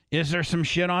 Is there some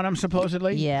shit on him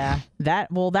supposedly? Yeah, that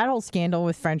whole scandal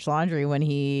with French Laundry when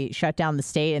he shut down the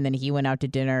state and then he went out to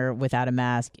dinner without a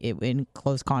mask in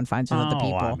close confines with other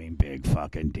people. I mean, big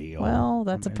fucking deal. Well,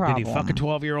 that's a problem. Did he fuck a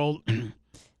 12-year-old?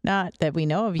 Not that we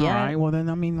know of yet. All right. Well,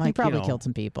 then he probably killed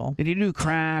some people. Did he do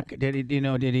crack? Did he?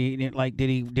 Did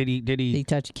he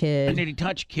touch kids? Did he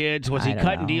touch kids? Was he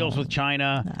cutting deals with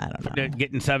China? I don't know.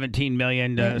 Getting $17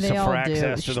 million they for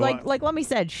access to the like Lemmy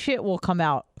said, shit will come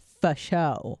out for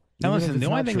show. Now listen, the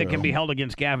only thing that can be held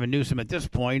against Gavin Newsom at this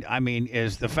point,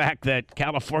 is the fact that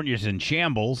California's in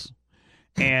shambles.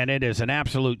 And it is an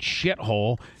absolute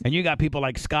shithole. And you got people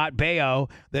like Scott Baio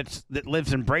that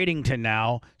lives in Bradenton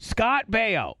now. Scott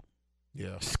Baio.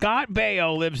 Yeah. Scott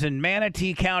Baio lives in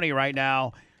Manatee County right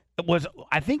now.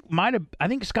 I think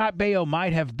Scott Baio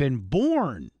might have been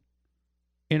born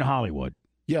in Hollywood.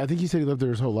 Yeah, I think he said he lived there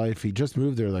his whole life. He just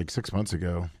moved there like 6 months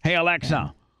ago. Hey,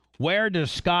 Alexa, where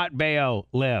does Scott Baio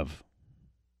live?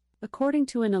 According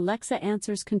to an Alexa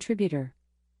Answers contributor,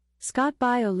 Scott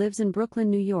Baio lives in Brooklyn,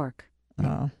 New York.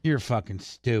 You're fucking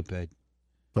stupid.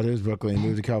 But it is Brooklyn. He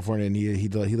moved to California, and he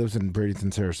lives in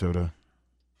Bradenton, Sarasota.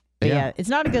 But yeah, it's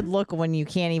not a good look when you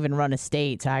can't even run a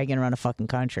state. So how are you going to run a fucking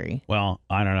country? Well,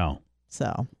 I don't know.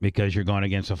 So because you're going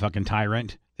against a fucking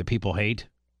tyrant that people hate.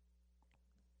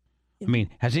 I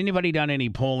mean, has anybody done any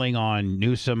polling on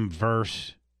Newsom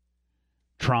versus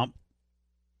Trump?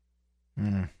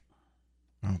 I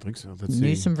don't think so. Let's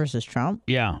Newsom see. versus Trump?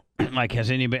 Yeah. Like, has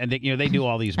anybody, they do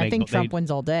all these. I think Trump wins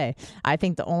all day. I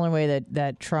think the only way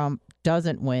that Trump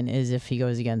doesn't win is if he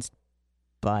goes against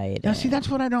Biden. Now, see, that's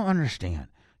what I don't understand.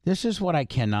 This is what I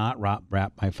cannot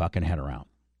wrap my fucking head around.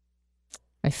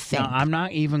 I think. Now, I'm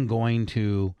not even going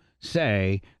to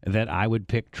say that I would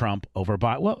pick Trump over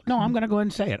Biden. Well, no, I'm going to go ahead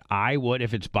and say it. I would,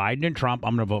 if it's Biden and Trump,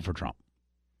 I'm going to vote for Trump.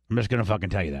 I'm just going to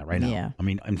fucking tell you that right now. Yeah. I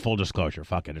mean, in full disclosure,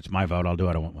 fuck it. It's my vote. I'll do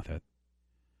what I want with it.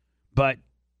 But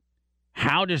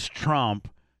how does Trump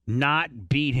not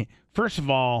beat him? First of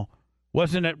all,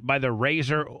 wasn't it by the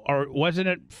razor, or wasn't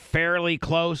it fairly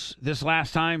close this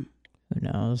last time? Who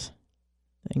knows?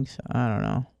 I think so. I don't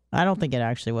know. I don't think it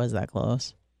actually was that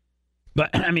close.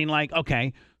 But I mean, like,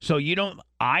 okay, so you don't.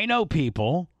 I know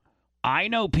people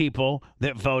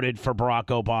that voted for Barack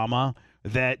Obama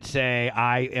that say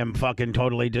I am fucking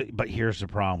totally. But here's the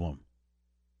problem.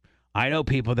 I know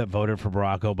people that voted for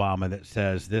Barack Obama that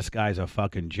says this guy's a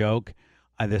fucking joke.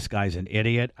 This guy's an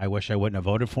idiot. I wish I wouldn't have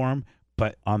voted for him.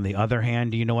 But on the other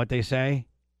hand, do you know what they say?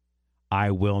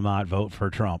 I will not vote for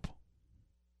Trump.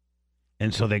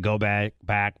 And so they go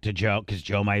back to Joe because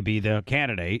Joe might be the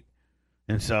candidate.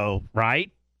 And so,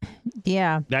 right?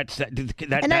 Yeah.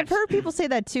 And I've heard people say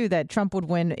that too, that Trump would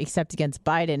win except against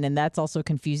Biden. And that's also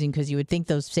confusing because you would think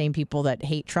those same people that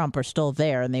hate Trump are still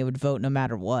there and they would vote no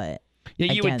matter what.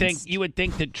 Yeah, you would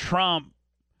think that Trump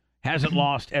hasn't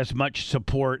lost as much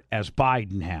support as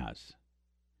Biden has.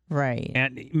 Right.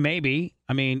 And maybe,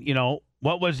 I mean,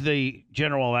 what was the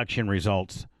general election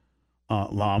results,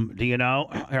 Lum? Do you know?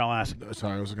 Here, I'll ask.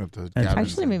 Sorry, I was looking at the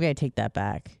Actually, maybe I take that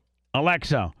back.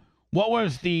 Alexa, what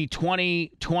was the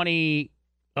 2020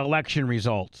 election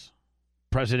results?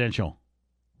 Presidential.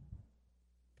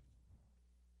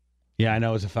 Yeah, I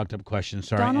know it's a fucked up question.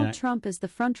 Sorry. Donald Trump is the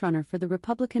frontrunner for the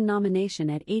Republican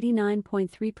nomination at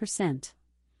 89.3%.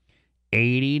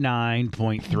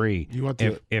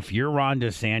 89.3. If you're Ron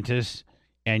DeSantis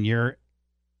and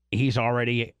he's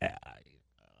already,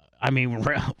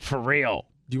 for real.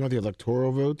 Do you want the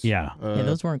electoral votes? Yeah.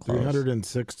 Those weren't close.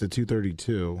 306 to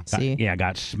 232. See?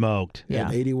 Got smoked. Yeah.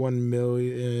 And 81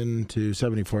 million to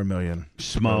 74 million.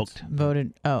 Smoked.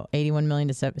 Voted, 81 million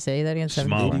to say that again?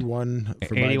 81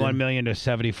 for 81 Biden. million to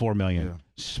 74 million. Yeah.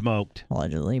 Smoked.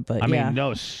 Allegedly, but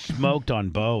no, smoked on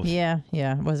both. Yeah,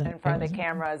 it wasn't. In front of the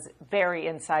cameras, very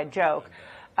inside joke.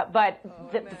 But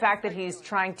the fact that he's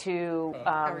trying to,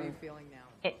 how are you feeling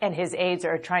now? And his aides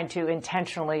are trying to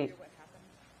intentionally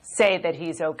say that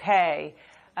he's okay,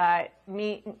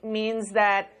 means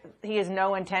that he has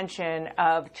no intention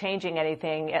of changing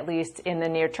anything, at least in the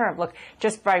near term. Look,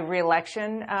 just by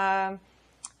re-election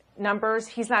numbers,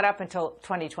 he's not up until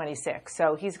 2026.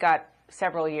 So he's got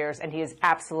several years, and he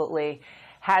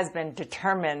has been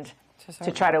determined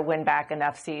to try to win back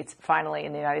enough seats finally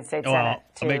in the United States Senate.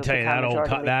 Let me tell you,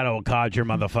 that old codger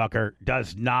motherfucker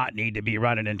does not need to be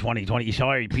running in 2020.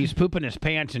 Sorry, he's pooping his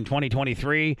pants in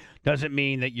 2023 doesn't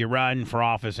mean that you run for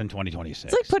office in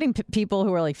 2026. It's like putting people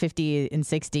who are like 50 and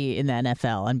 60 in the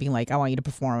NFL and being like, I want you to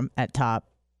perform at top,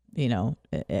 at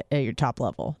your top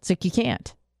level. It's like, you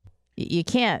can't. You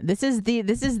can't. This is the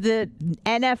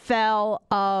NFL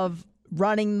of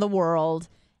running the world.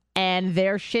 And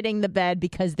they're shitting the bed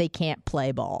because they can't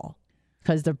play ball,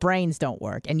 because their brains don't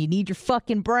work. And you need your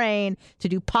fucking brain to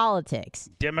do politics.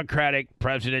 Democratic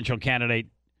presidential candidate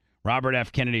Robert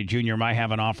F. Kennedy Jr. might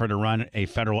have an offer to run a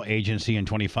federal agency in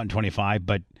 2025,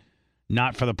 but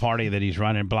not for the party that he's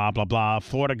running, blah, blah, blah.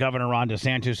 Florida Governor Ron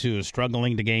DeSantis, who is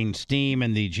struggling to gain steam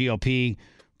in the GOP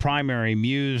primary,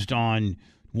 mused on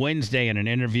Wednesday in an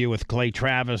interview with Clay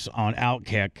Travis on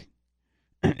Outkick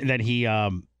that he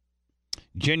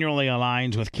generally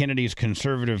aligns with Kennedy's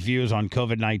conservative views on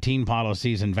COVID-19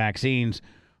 policies and vaccines.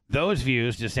 Those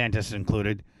views, DeSantis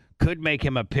included, could make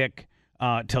him a pick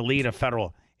to lead a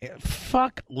federal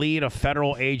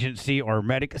agency or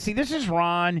medical. See, this is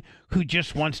Ron, who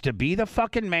just wants to be the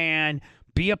fucking man,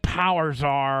 be a power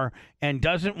czar, and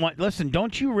doesn't want. Listen,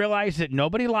 don't you realize that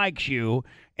nobody likes you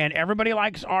and everybody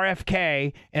likes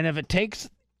RFK, and if it takes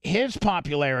his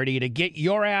popularity to get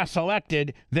your ass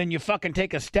elected, then you fucking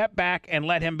take a step back and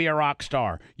let him be a rock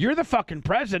star. You're the fucking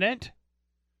president.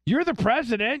 You're the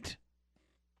president.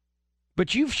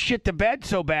 But you've shit the bed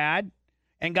so bad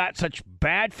and got such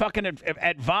bad fucking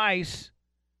advice.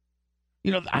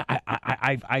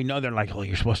 I know they're like, oh,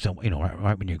 you're supposed to,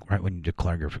 right when you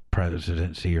declare your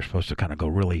presidency, you're supposed to kind of go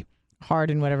really hard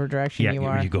in whatever direction you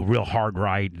are. You go real hard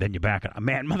right, then you back it.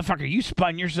 Man, motherfucker, you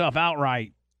spun yourself out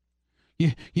right.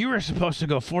 You were supposed to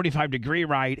go 45-degree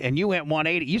right, and you went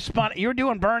 180. You're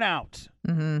doing burnouts.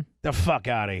 Mm-hmm. The fuck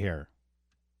out of here.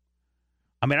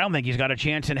 I mean, I don't think he's got a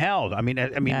chance in hell. I think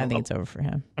it's over for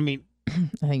him. I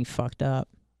think he fucked up.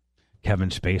 Kevin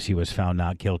Spacey was found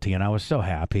not guilty, and I was so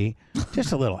happy.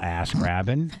 Just a little ass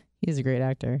grabbing. He's a great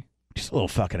actor. Just a little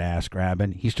fucking ass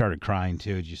grabbing. He started crying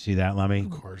too. Did you see that, Lemmy? Of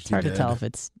course. It's hard to tell if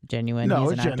it's genuine. No,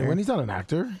 it's genuine. He's not an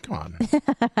actor. Come on.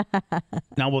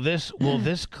 Now, will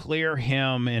this clear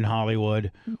him in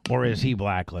Hollywood, or is he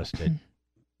blacklisted?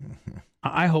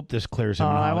 I hope this clears him.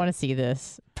 I want to see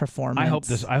this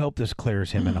performance. I hope this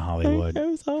clears him in Hollywood.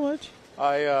 So much.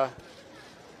 I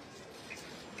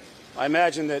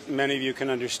imagine that many of you can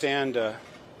understand.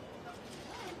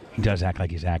 He does act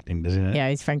like he's acting, doesn't it? Yeah,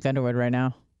 he's Frank Underwood right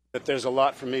now. That there's a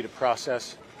lot for me to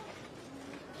process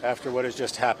after what has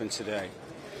just happened today.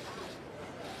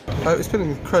 It's been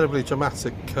an incredibly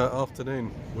dramatic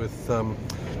afternoon with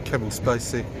Kevin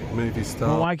Spacey, movie star.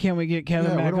 Well, why can't we get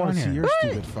Kevin back on here? Your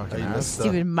stupid fucking ass.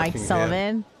 Stupid Mike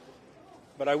Sullivan.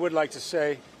 But I would like to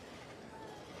say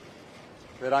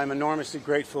that I'm enormously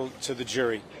grateful to the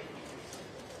jury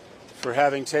for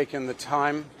having taken the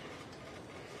time.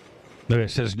 Look, it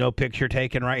says no picture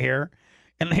taken right here.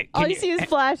 And all you see is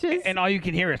flashes. And all you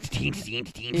can hear is to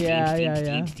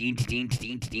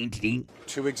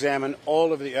examine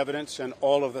all of the evidence and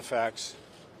all of the facts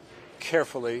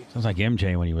carefully. Sounds like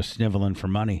MJ when he was sniveling for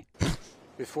money.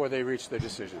 Before they reach their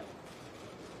decision.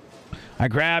 I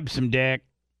grabbed some dick.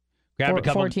 Grabbed a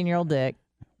couple. 14-year-old dick.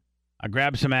 I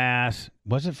grabbed some ass.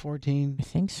 Was it 14? I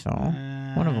think so.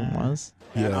 One of them was.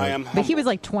 And I am but he was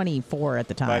like 24 at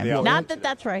the time. Not that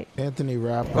that's right. Anthony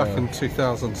Rapp. Back in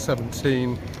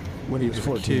 2017, when he was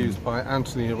 14. Accused by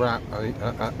Anthony Rapp,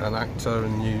 an actor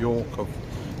in New York, of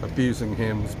abusing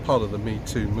him as part of the Me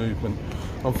Too movement.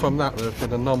 And from that, there have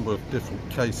been a number of different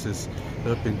cases.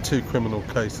 There have been 2 criminal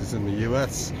cases in the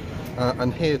US.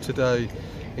 And here today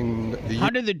in the... How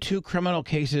did the 2 criminal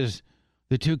cases,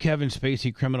 the 2 Kevin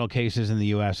Spacey criminal cases in the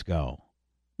US go?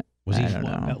 Was he? He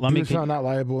was found not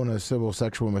liable in a civil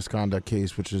sexual misconduct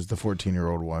case, which is the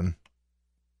 14-year-old one,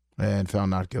 and found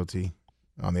not guilty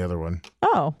on the other one.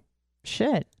 Oh,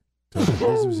 shit. So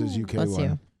this was his UK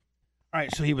one. All right,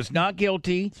 so he was not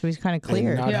guilty. So he's kind of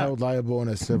clear. Not held liable in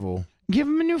a civil. Give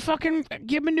him a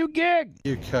new gig.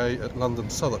 UK at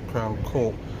London Southwark Crown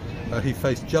Court. He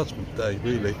faced Judgment Day,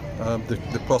 really.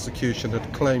 The prosecution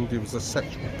had claimed he was a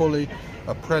sexual bully,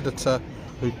 a predator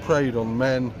who preyed on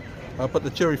men. But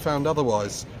the jury found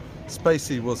otherwise.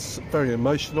 Spacey was very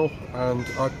emotional, and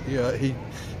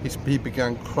he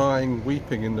began crying,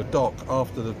 weeping in the dock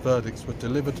after the verdicts were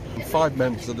delivered. 5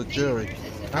 members of the jury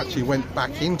actually went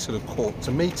back into the court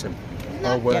to meet him.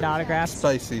 Get autographs.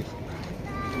 Stacey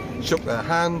shook their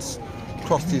hands,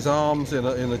 crossed his arms in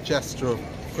a gesture of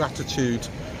gratitude.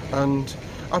 And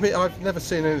I mean, I've never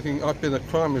seen anything. I've been a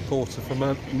crime reporter for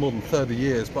more than 30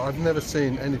 years, but I've never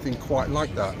seen anything quite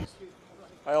like that.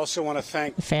 I also want to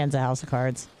thank the fans of House of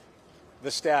Cards,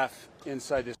 the staff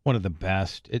inside this. One of the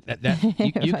best.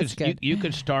 You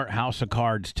could start House of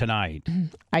Cards tonight.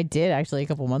 I did actually a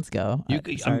couple months ago.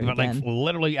 Like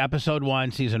literally episode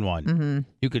 1, season 1. Mm-hmm.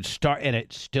 You could start, and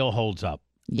it still holds up.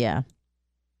 Yeah.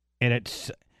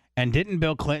 And didn't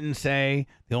Bill Clinton say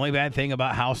the only bad thing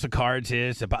about House of Cards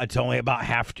is it's only about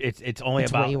half? It's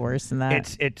way worse than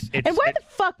that. It's and why the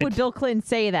fuck would Bill Clinton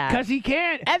say that? Because he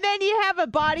can't. And then you have a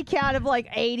body count of like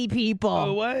 80 people.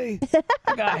 Oh wait,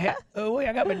 I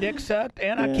got my dick sucked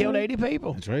and I killed 80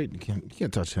 people. That's right. You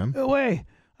can't touch him. Oh wait,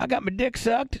 I got my dick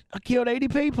sucked. I killed 80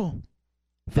 people.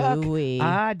 Fuck,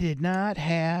 I did not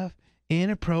have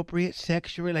inappropriate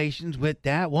sexual relations with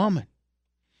that woman.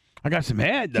 I got some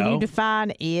head, though. Can you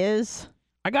define is?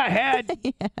 I got head.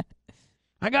 Yeah.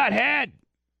 I got head.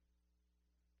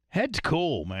 Head's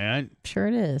cool, man. Sure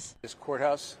it is. This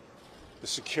courthouse, the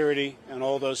security, and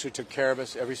all those who took care of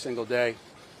us every single day.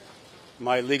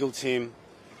 My legal team,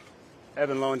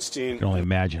 Evan Lowenstein. I can only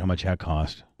imagine how much that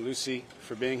cost. Lucy,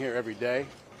 for being here every day.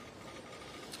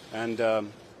 And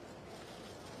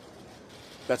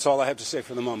that's all I have to say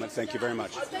for the moment. Thank you very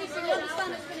much.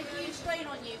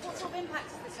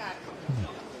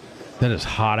 That is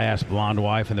hot-ass blonde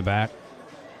wife in the back.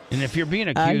 And if you're being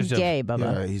accused he's gay,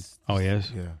 Bubba. Yeah, he's. Oh, he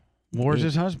is? Yeah. Where's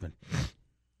his husband?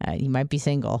 He might be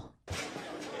single.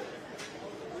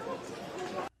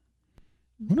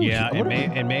 Yeah,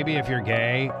 and maybe if you're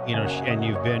gay, and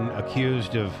you've been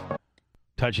accused of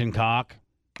touching cock.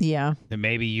 Yeah. Then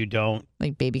maybe you don't.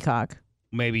 Like baby cock.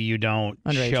 Maybe you don't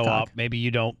Underage show cock. up. Maybe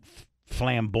you don't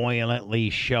flamboyantly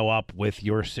show up with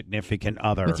your significant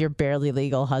other. With your barely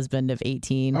legal husband of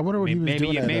 18. I wonder what he was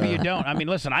doing. Maybe you don't. I mean,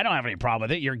 listen, I don't have any problem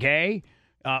with it. You're gay.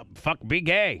 Be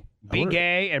gay. Be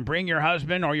gay and bring your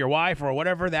husband or your wife or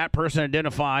whatever that person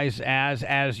identifies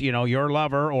as your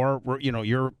lover or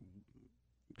your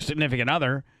significant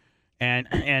other,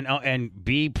 and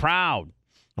be proud.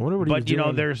 I wonder what he was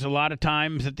doing. There's a lot of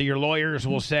times that your lawyers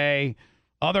will say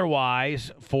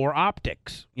otherwise for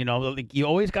optics. You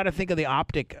always got to think of the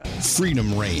optic.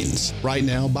 Freedom reigns right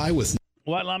now. Buy with.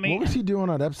 What? Let me. What was he doing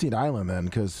on Epstein Island then?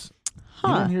 Because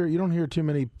you don't hear too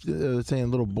many saying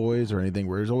little boys or anything.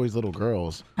 Where there's always little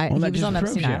girls. He was on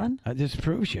Epstein Island. That just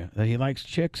proves you that he likes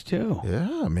chicks too.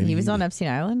 Yeah, maybe he was on Epstein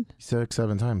Island.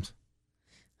 6-7 times.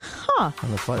 Huh?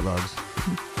 On the flight logs.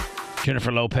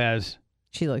 Jennifer Lopez.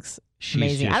 She looks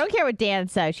amazing. I don't care what Dan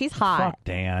says. She's hot. Fuck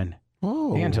Dan.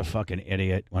 Oh. Dan's a fucking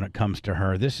idiot when it comes to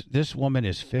her. This woman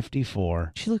is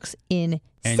 54. She looks insane.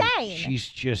 And she's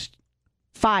just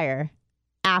fire.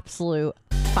 Absolute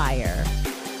fire.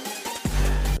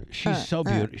 She's so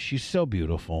beautiful. She's so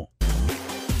beautiful.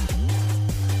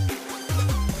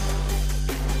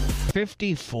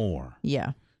 54.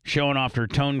 Yeah. Showing off her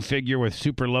toned figure with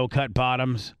super low cut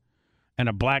bottoms and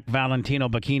a black Valentino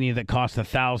bikini that costs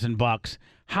 $1,000.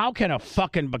 How can a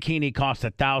fucking bikini cost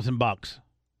 $1,000?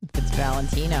 If it's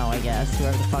Valentino, I guess.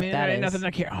 Whoever the fuck that ain't is. nothing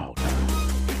I care. Oh,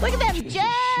 look at them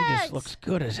jets. She just looks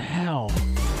good as hell.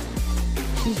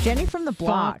 She's Jenny from the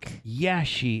block. Fuck. Yeah,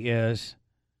 she is.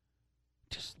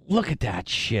 Just look at that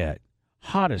shit.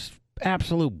 Hot as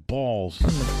absolute balls. From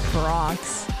the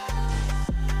Bronx.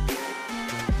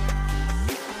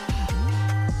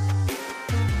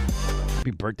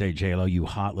 Happy birthday, J-Lo, you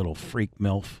hot little freak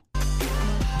MILF.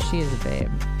 She is a babe.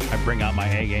 I bring out my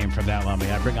A game from that, Lummy.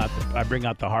 I bring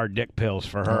out the hard dick pills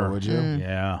for her. Oh, would you?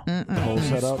 Yeah. The whole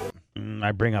setup?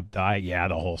 I bring up the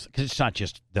whole, because it's not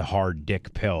just the hard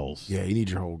dick pills. Yeah, you need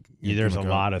your whole. There's a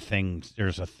lot of things.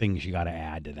 There's things you got to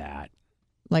add to that.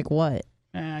 Like what?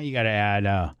 You got to add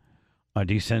a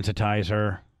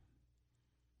desensitizer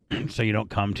so you don't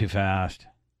come too fast.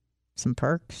 Some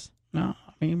perks? No,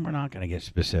 I mean, we're not going to get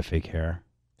specific here.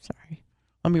 Sorry.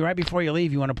 Let me, right before you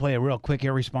leave, you want to play a real quick,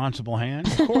 irresponsible hand?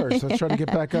 Of course. Let's try to get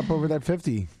back up over that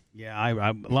 50.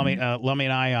 Yeah, Lummy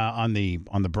and I on the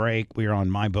break, we are on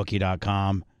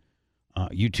mybookie.com.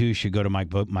 You too should go to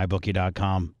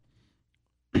mybookie.com.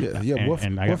 Yeah. Wolf,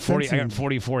 and I got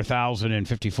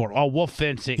 44,054. Oh, Wolf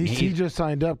Fencing. He just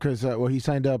signed up because he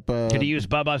signed up. Did he use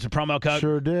Bubba as a promo code?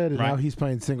 Sure did. And right. Now he's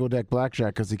playing single deck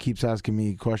blackjack because he keeps asking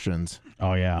me questions.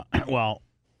 Oh yeah. Well,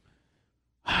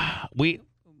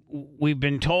 we've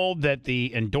been told that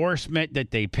the endorsement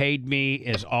that they paid me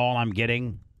is all I'm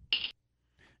getting,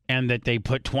 and that they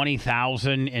put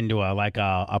 20,000 into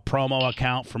a promo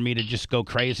account for me to just go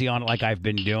crazy on it like I've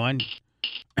been doing.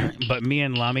 but me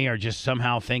and Lummy are just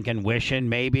somehow thinking, wishing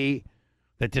maybe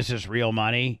that this is real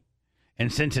money.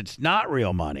 And since it's not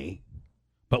real money,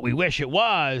 but we wish it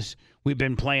was, we've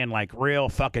been playing like real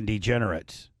fucking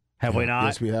degenerates. Have we not?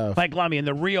 Yes, we have. Like, Lummy, in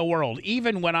the real world,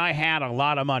 even when I had a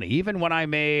lot of money, even when I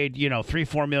made,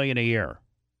 $3-4 million a year,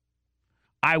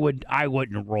 I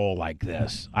wouldn't roll like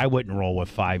this. I wouldn't roll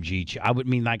with 5G. I would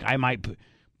mean like I might,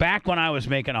 back when I was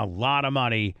making a lot of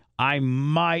money, I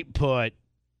might put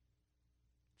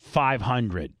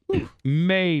 500,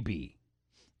 maybe.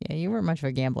 Yeah, you weren't much of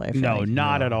a gambler. I feel No, like.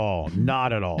 not at all.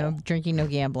 Not at all. No drinking, no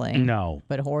gambling. No.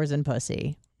 But whores and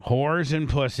pussy. Whores and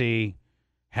pussy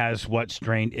is what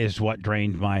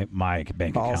drained my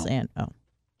bank Balls account. Balls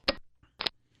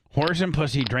Whores and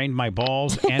pussy drained my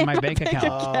balls and my bank account.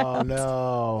 Oh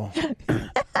no.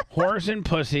 Whores and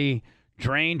pussy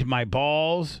drained my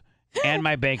balls and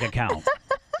my bank account.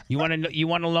 You want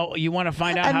to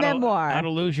find out how to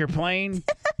lose your plane?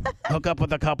 Hook up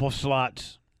with a couple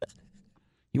sluts.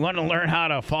 You want to learn how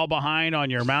to fall behind on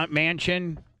your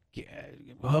mansion?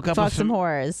 Hook up with some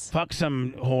whores. Fuck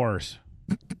some whores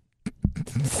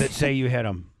that say you hit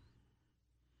them.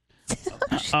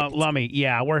 Lummy,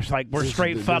 yeah, we're straight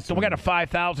fucked. We got a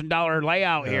 $5,000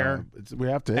 layout here. We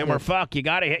have to hit and we're fucked. You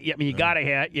gotta hit. You gotta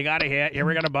hit. Here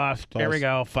we're gonna bust. Here we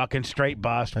go. Fucking straight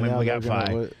bust. When we got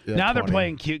 5. Now 20. They're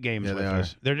playing cute games with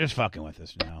us. They're just fucking with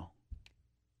us now.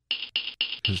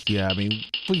 Yeah, I mean,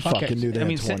 we fucking knew that. I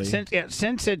mean, 20.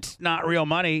 Since it's not real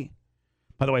money.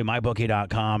 By the way,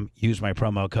 mybookie.com. Use my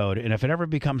promo code, and if it ever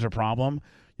becomes a problem,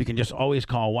 you can just always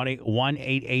call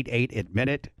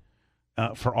 1-888-ADMIT-IT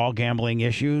for all gambling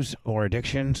issues or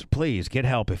addictions. Please get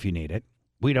help if you need it.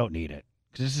 We don't need it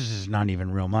because this is not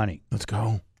even real money. Let's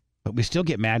go. But we still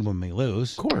get mad when we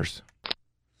lose. Of course.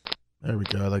 There we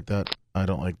go. I like that. I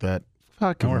don't like that.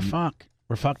 Fuck. And we're fucked.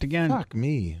 We're fucked again. Fuck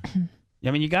me. I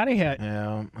mean, you got to hit.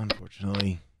 Yeah,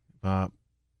 unfortunately. And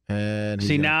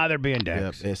now they're being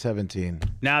dicks. Yeah, 17.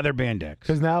 Now they're being dicks.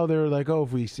 Because now they're like, oh,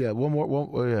 if we see one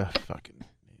more, yeah, fucking.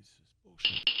 This is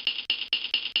bullshit.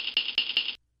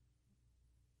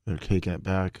 They're taking it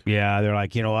back. Yeah, they're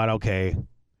like, you know what? Okay,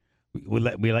 we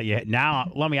let you hit.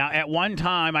 Now, let me. At one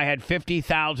time, I had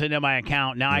 50,000 in my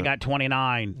account. Now I got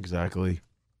 29. Exactly.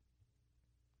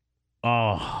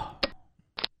 Oh,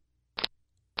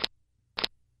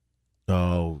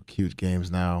 cute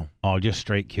games now. Oh, just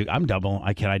straight cute. I'm double.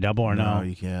 Can I double or no? No,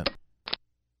 you can't.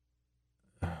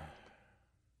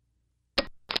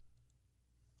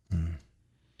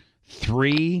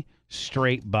 3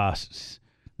 straight busts.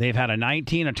 They've had a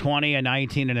 19, a 20, a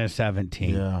 19, and a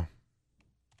 17. Yeah.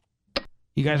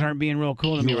 You guys aren't being real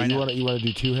cool to me right now. You want to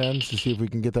do 2 hands to see if we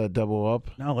can get that double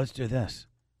up? No, let's do this.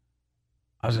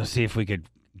 I was going to see if we could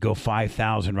go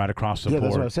 5,000 right across the board. Yeah,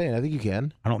 that's what I was saying. I think you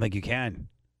can. I don't think you can.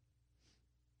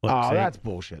 Look, that's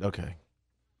bullshit. Okay.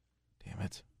 Damn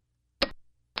it.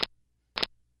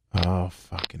 Oh,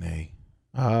 fucking A.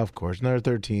 Of course. Another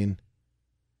 13.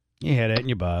 You hit it and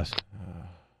you bust.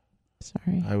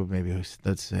 Sorry. I would maybe,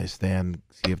 let's say, stand,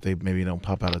 see if they maybe don't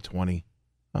pop out a 20.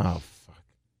 Oh, fuck.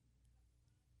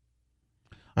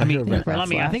 I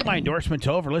think my endorsement's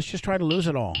over. Let's just try to lose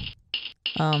it all.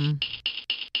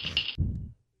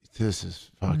 This is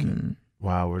fucking...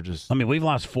 Wow, we're just... we've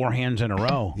lost 4 hands in a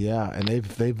row. Yeah, and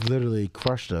they've literally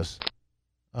crushed us.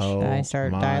 Oh, should I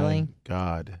start dialing?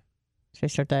 God. Should I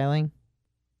start dialing?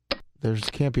 There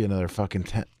can't be another fucking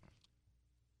 10.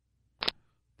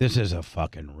 This is a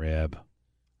fucking rib.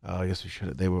 Oh, I guess we should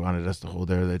have. They wanted us to hold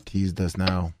there. They teased us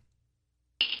now.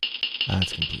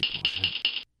 That's complete bullshit.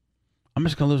 I'm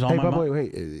just going to lose all my money.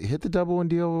 Wait. Hit the double and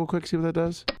deal real quick. See what that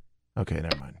does. Okay,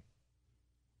 never mind.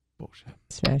 Bullshit.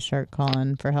 Should I start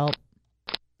calling for help?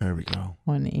 There we go.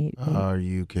 1-8. Are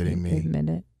you kidding me? Admit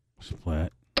it.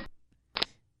 Split.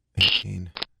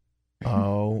 18.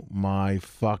 Oh my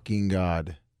fucking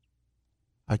God.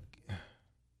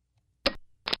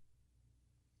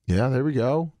 Yeah, there we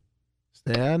go.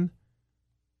 Stan.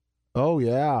 Oh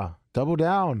yeah. Double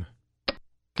down.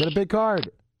 Get a big card.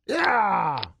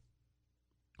 Yeah.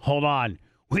 Hold on.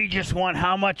 We just won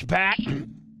how much back?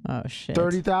 Oh shit.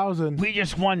 30,000. We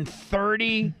just won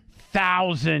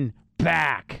 30,000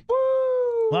 back.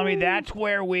 Woo! That's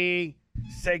where we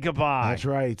say goodbye. That's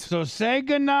right. So say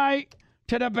goodnight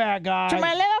to the bad guy. To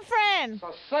my little friend.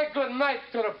 So say goodnight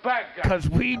to the bad guy. Because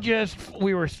we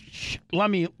were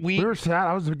sad.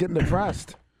 I was getting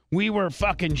depressed. We were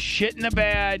fucking shit in the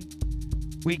bed.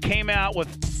 We came out with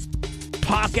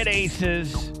pocket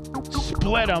aces,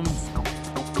 split them,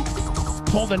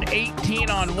 pulled an 18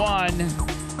 on one,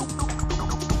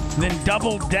 then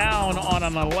doubled down on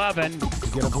an 11.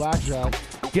 Get a blackjack.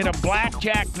 Get a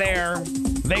blackjack there.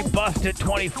 They busted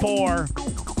 24.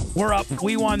 We're up.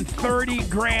 We won 30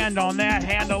 grand on that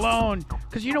hand alone.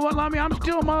 Because you know what, Lummy? I'm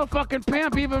still a motherfucking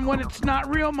pimp even when it's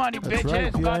not real money, That's bitches.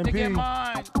 right, About to PIMP. get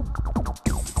mine.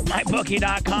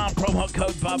 MyBookie.com, promo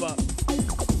code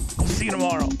Bubba. See you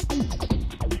tomorrow.